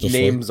been used superhero before.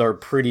 names are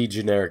pretty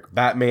generic.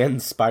 Batman,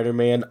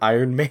 Spider-Man,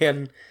 Iron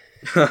Man.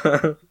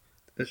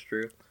 That's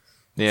true.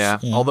 Yeah.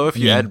 Yeah, Although if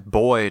you I mean- add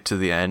boy to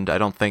the end, I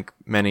don't think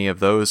many of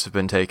those have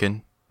been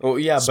taken. Oh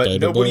yeah, but Spider-Boy.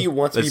 nobody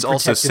wants to be It protected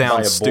also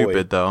sounds by a boy.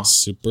 stupid, though.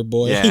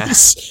 Superboy. Yeah.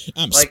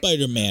 I'm Like-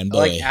 Spider-Man I boy.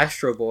 like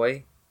Astro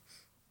Boy.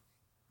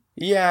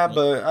 Yeah,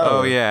 but I don't Oh,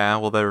 know. yeah.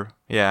 Well,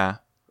 yeah.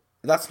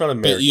 That's not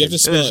American. but you have to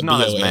spell There's it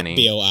not as B-O- many.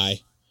 B-O-I.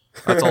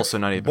 That's also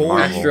not even Boy.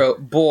 Marvel. Astro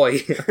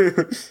Boy.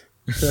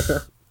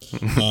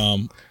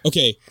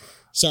 Okay,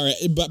 sorry.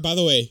 But by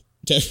the way,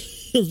 to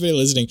everybody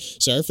listening,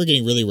 sorry for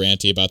getting really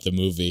ranty about the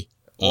movie.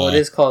 Well, it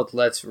is called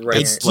Let's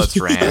Rant. Let's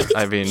rant.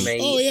 I mean,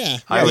 Mate. Oh yeah,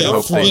 I would yeah,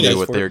 hope they forget knew it.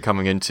 what they were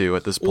coming into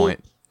at this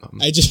point.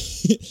 I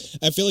just,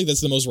 I feel like that's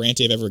the most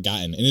ranty I've ever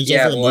gotten, and it's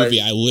Yeah, over a it was. movie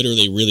I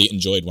literally really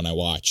enjoyed when I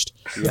watched.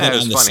 And Yeah, then it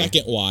was on the funny.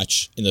 second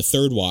watch, and the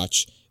third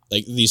watch,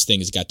 like these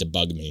things got to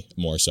bug me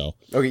more so.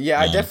 Okay, yeah,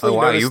 I definitely Oh,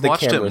 wow. noticed You've the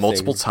watched camera it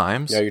multiple thing.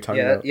 times? Yeah, you're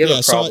talking Yeah, about. you have Yeah, a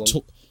I saw problem.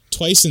 it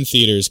twice in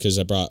theaters because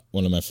I brought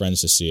one of my friends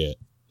to see it.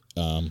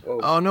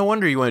 Oh, no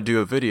wonder you want to do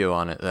a video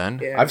on it then.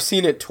 Yeah. I've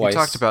seen it We twice.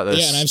 talked about this.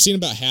 Yeah, and I've seen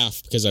about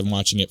half because I'm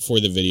watching it for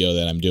the video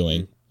that I'm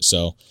doing.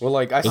 So, Well,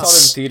 like I saw it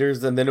It's- in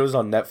theaters, and then it was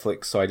on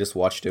Netflix, so I just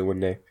watched it one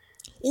day.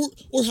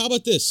 or how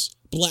about this?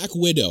 Black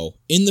Widow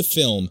in the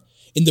film,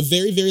 in the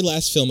very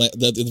last film,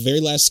 the very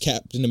last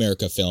Captain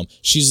America film,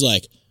 she's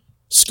like,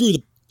 screw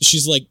the.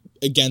 She's like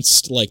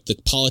against like the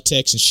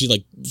politics, and she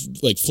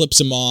like flips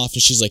him off,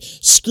 and she's like,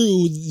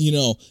 screw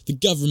the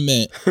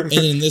government. And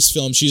in this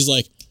film, she's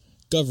like,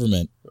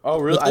 government. Oh,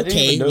 really? Like, I didn't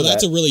okay, even know well that.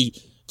 that's a really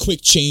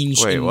quick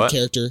change Wait, in what?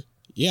 character.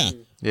 Yeah,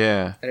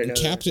 Yeah. I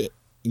didn't know that.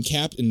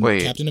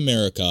 Wait. Captain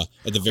America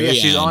at the very Yeah,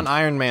 end. she's on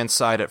Iron Man's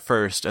side at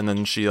first, and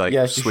then she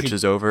Yeah, she-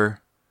 switches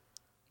over,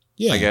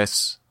 yeah. I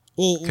guess.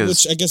 Well, 'Cause-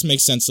 which I guess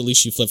makes sense. At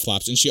least she flip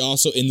flops, and she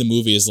also in the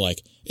movie is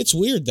like, "It's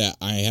weird that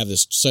I have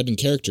this sudden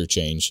character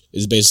change."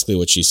 Is basically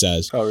what she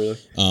says. Oh, really?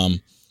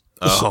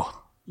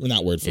 Oh, Well,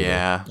 not word for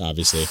Yeah. word,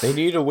 obviously. They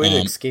need a way to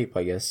escape,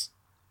 I guess.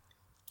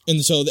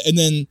 And so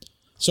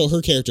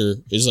her character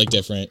is like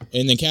different,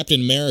 and then Captain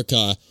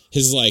America,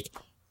 his like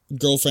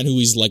girlfriend who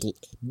he's like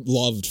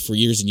loved for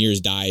years and years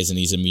dies, and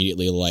he's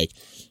immediately like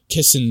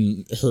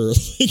kissing her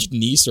like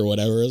niece or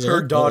whatever. I was Her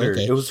like, oh, daughter.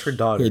 okay. It was her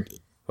daughter,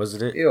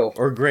 wasn't it? Ew.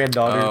 Or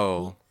granddaughter.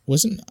 oh.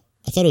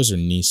 I thought it was her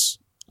niece.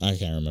 I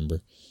can't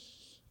remember.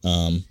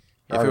 If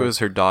it was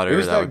her daughter, It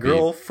was that that would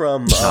girl be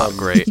from not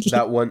great.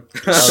 that one.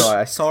 I don't know.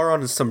 I saw her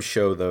on some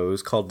show though. It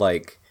was called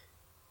like,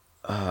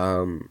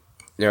 no,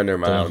 never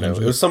mind. I don't know.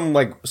 100. It was some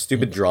like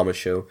stupid drama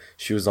show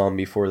she was on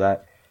before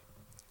that.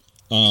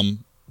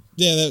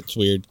 Yeah, that's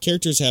weird.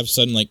 Characters have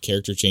sudden like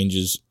character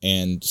changes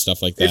and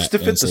stuff like that. It's to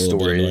and fit it's the a little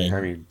bit story, annoying.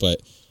 I mean.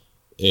 But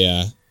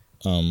yeah,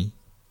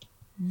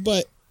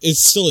 but it's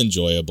still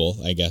enjoyable,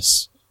 I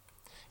guess.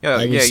 Yeah, I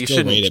would yeah. You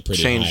still rate it shouldn't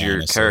pretty change high, your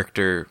honestly.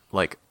 character,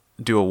 like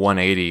do a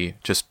 180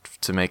 just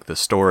to make the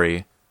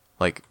story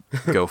like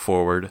go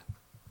forward.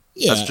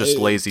 Yeah, That's just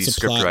lazy it's a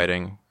script plot.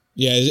 writing.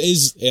 Yeah, it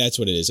is. Yeah, that's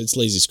what it is. It's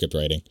lazy script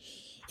writing,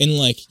 and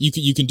like you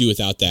can do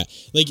without that.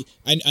 Like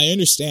I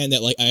understand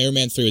that like Iron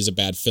Man 3 was a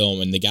bad film,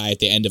 and the guy at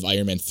the end of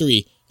Iron Man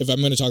 3. If I'm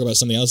going to talk about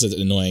something else that's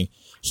annoying,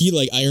 he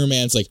like Iron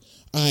Man's like,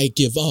 I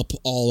give up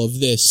all of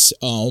this.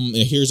 And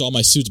here's all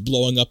my suits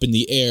blowing up in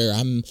the air.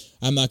 I'm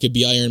not gonna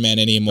be Iron Man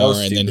anymore. was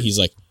And then stupid. he's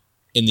like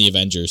in the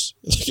Avengers,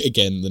 like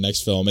again the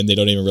next film, and they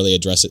don't even really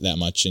address it that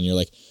much. And you're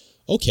like,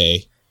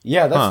 okay,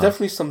 Yeah, that's Huh.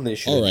 definitely something they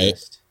should All have right.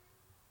 missed.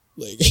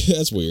 like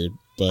that's weird.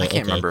 But I can't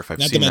okay. remember if I've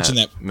not seen to mention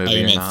that that movie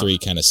Iron or Man not. 3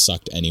 kind of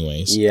sucked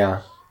anyways.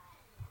 Yeah.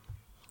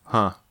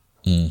 Huh.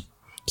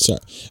 So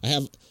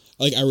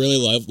I really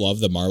love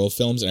the Marvel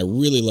films, and I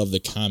really love the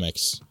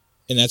comics,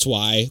 and that's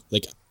why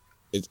like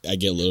I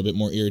get a little bit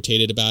more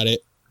irritated about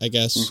it. I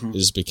guess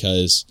is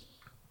because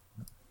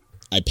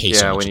I pay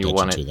so Yeah, much when you attention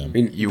want to it. them. I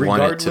mean, You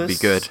want it to be regardless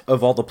good.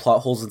 Of all the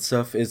plot holes and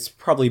stuff, it's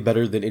probably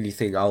better than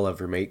anything I'll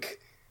ever make.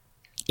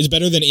 It's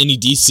better than any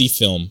DC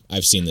film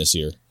I've seen this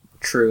year,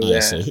 True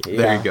honestly. that. There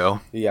Yeah. you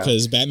go. Yeah.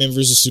 Because Batman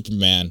vs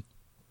Superman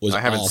was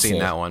I haven't awful. seen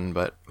that one,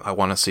 but I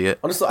want to see it.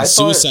 Honestly, The I thought.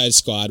 Suicide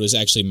Squad was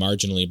actually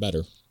marginally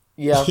better,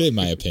 Yeah. in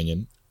my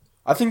opinion.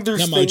 I think there's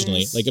Not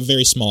marginally, things- like a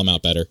very small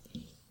amount better.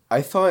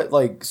 I thought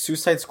like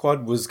Suicide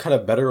Squad was kind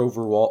of better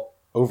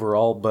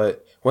overall,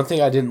 but one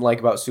thing I didn't like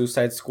about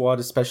Suicide Squad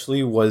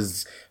especially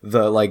was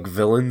the like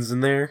villains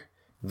in there.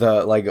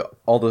 The like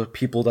all the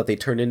people that they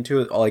turned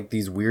into, like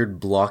these weird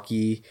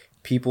blocky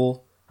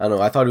people. I don't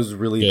know. I thought it was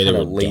really Yeah, they kind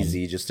of were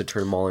lazy just to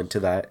turn them all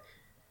into that.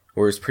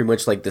 where it's pretty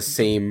much like the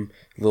same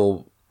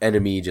little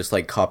enemy, just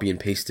like copy and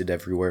pasted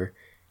everywhere.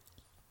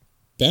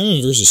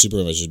 Batman vs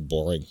Superman was just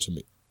boring to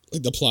me.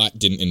 Like the plot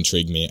didn't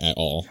intrigue me at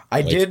all.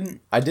 I did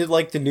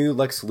like the new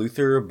Lex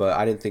Luthor, but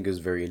I didn't think it was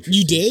very interesting.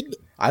 You did?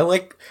 I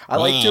liked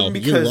him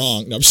because you're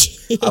wrong. No, I'm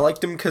just I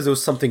liked him because it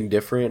was something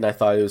different, and I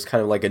thought it was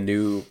kind of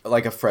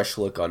like a fresh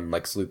look on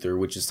Lex Luthor,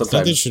 which is I think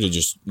sometimes they should have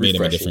just made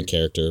him a different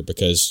character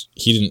because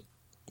he didn't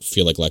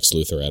feel like Lex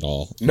Luthor at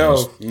all.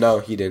 No,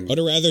 he I didn't. would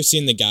have rather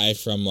seen the guy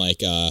from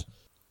like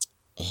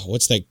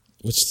what's the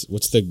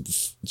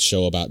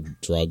show about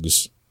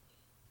drugs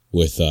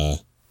with the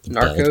bald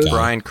Narcos? guy?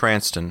 Bryan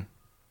Cranston.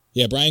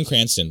 Yeah, Bryan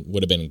Cranston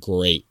would have been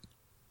great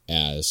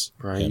as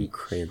Bryan him.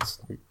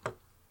 Cranston.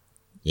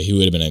 Yeah, he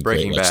would have been a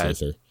Breaking great Lex Bad.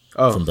 Luthor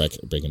Oh, from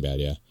Breaking Bad.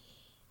 Yeah,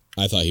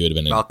 I thought he would have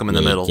been a Malcolm in the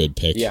really Middle. good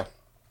pick. yeah.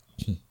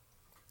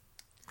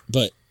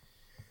 But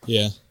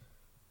yeah,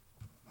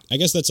 I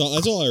guess that's all.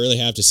 That's all I really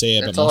have to say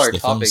about That's all most our of the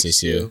films topics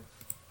this year. too.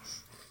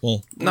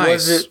 Well,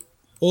 Nice. Was it?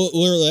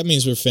 that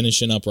means we're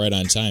finishing up right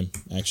on time.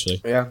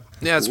 Actually, Yeah.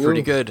 Yeah, it's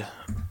pretty good.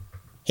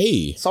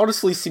 hey, It's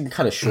honestly seemed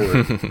kind of short.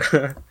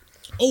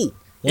 one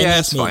Yeah, last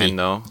it's movie. fine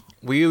though.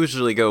 We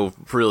usually go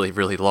really,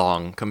 really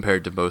long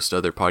compared to most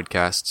other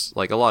podcasts.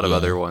 Like a lot of Yeah.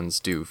 other ones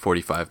do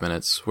 45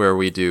 minutes, where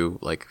we do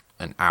like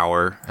an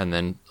hour and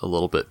then a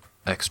little bit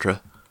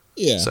extra.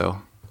 Yeah.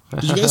 So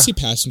Did you guys see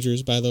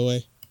Passengers? By the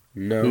way,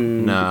 No,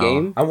 No. The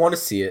game? I want to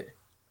see it.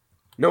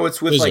 No,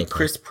 it's with It's like okay.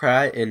 Chris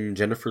Pratt and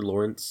Jennifer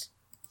Lawrence.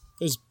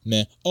 it was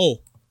meh. Oh,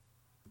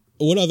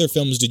 what other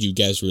films did you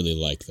guys really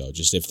like though?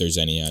 Just if there's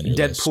any on your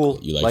list Deadpool,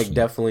 that you like from-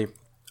 definitely.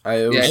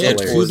 It was Yeah, I liked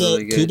Deadpool hilarious. was Kubo,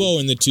 really good. Kubo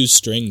and the Two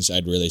Strings.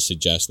 I'd really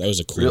suggest that was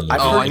a cool movie. I've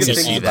Oh, heard I good need to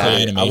things see about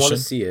that. it. I want to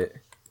see it.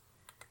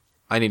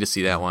 I need to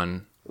see that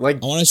one.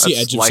 Like I want to see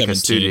That's Edge of like 17. a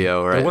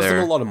studio there right wasn't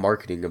there. a lot of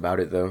marketing about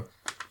it though.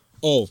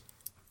 Oh,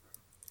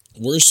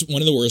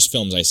 one of the worst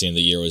films I seen of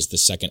the year was the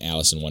second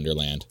Alice in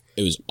Wonderland.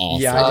 It was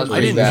awful. Yeah,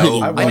 I didn't that.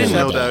 know. I I didn't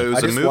know watched that that. it was I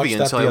a just movie watched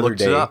that until the I other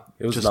looked it day. up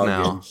It was just not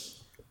now. good.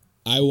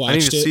 I I need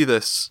watched to it. see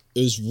this.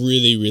 It was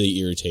really, really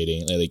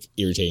irritating. Like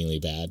irritatingly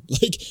bad.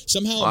 Like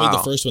somehow it made Wow.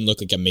 the first one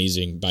look like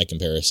amazing by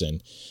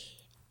comparison.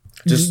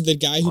 Just- the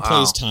guy who Wow.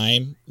 plays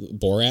Time,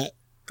 Borat.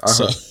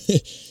 Uh-huh.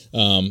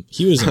 So,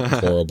 he wasn't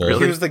horrible.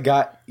 Really? He was the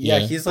guy. Yeah,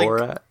 Yeah. he's like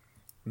Borat.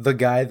 the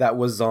guy that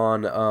was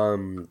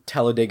on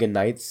Talladega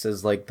Nights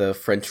as like the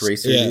French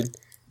racer Yeah.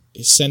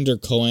 dude. Sender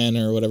Cohen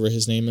or whatever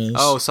his name is.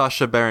 Oh,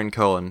 Sacha Baron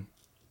Cohen.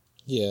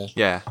 yeah.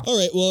 Yeah. All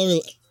right.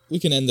 Well, we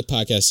can end the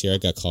podcast here. I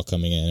got a call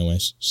coming in,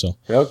 anyways. So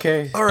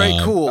Okay. All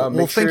right, cool. Make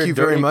Well, sure thank to you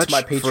very donate much to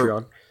my for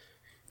Patreon.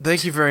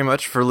 thank you very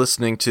much for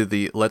listening to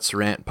the Let's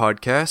Rant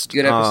podcast.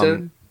 Good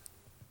episode.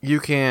 You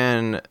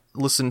can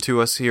listen to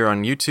us here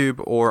on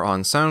YouTube or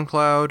on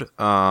SoundCloud.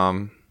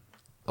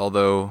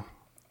 Although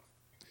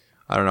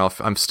I don't know if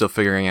I'm still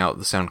figuring out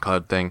the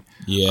SoundCloud thing.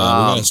 yeah, we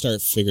gotta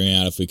start figuring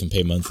out if we can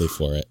pay monthly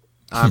for it.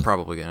 I'm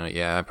probably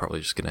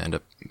just gonna end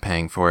up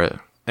paying for it.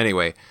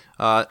 Anyway,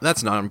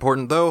 that's not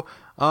important though.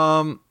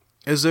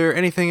 Is there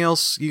anything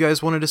else you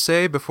guys wanted to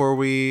say before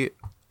we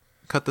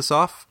cut this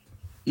off?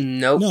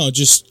 Nope. No,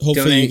 just hopefully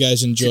Donate you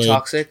guys to enjoyed.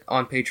 Toxic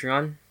on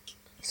Patreon.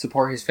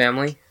 Support his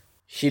family.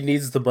 He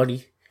needs the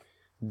money.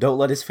 Don't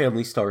let his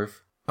family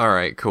starve. All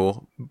right,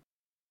 cool.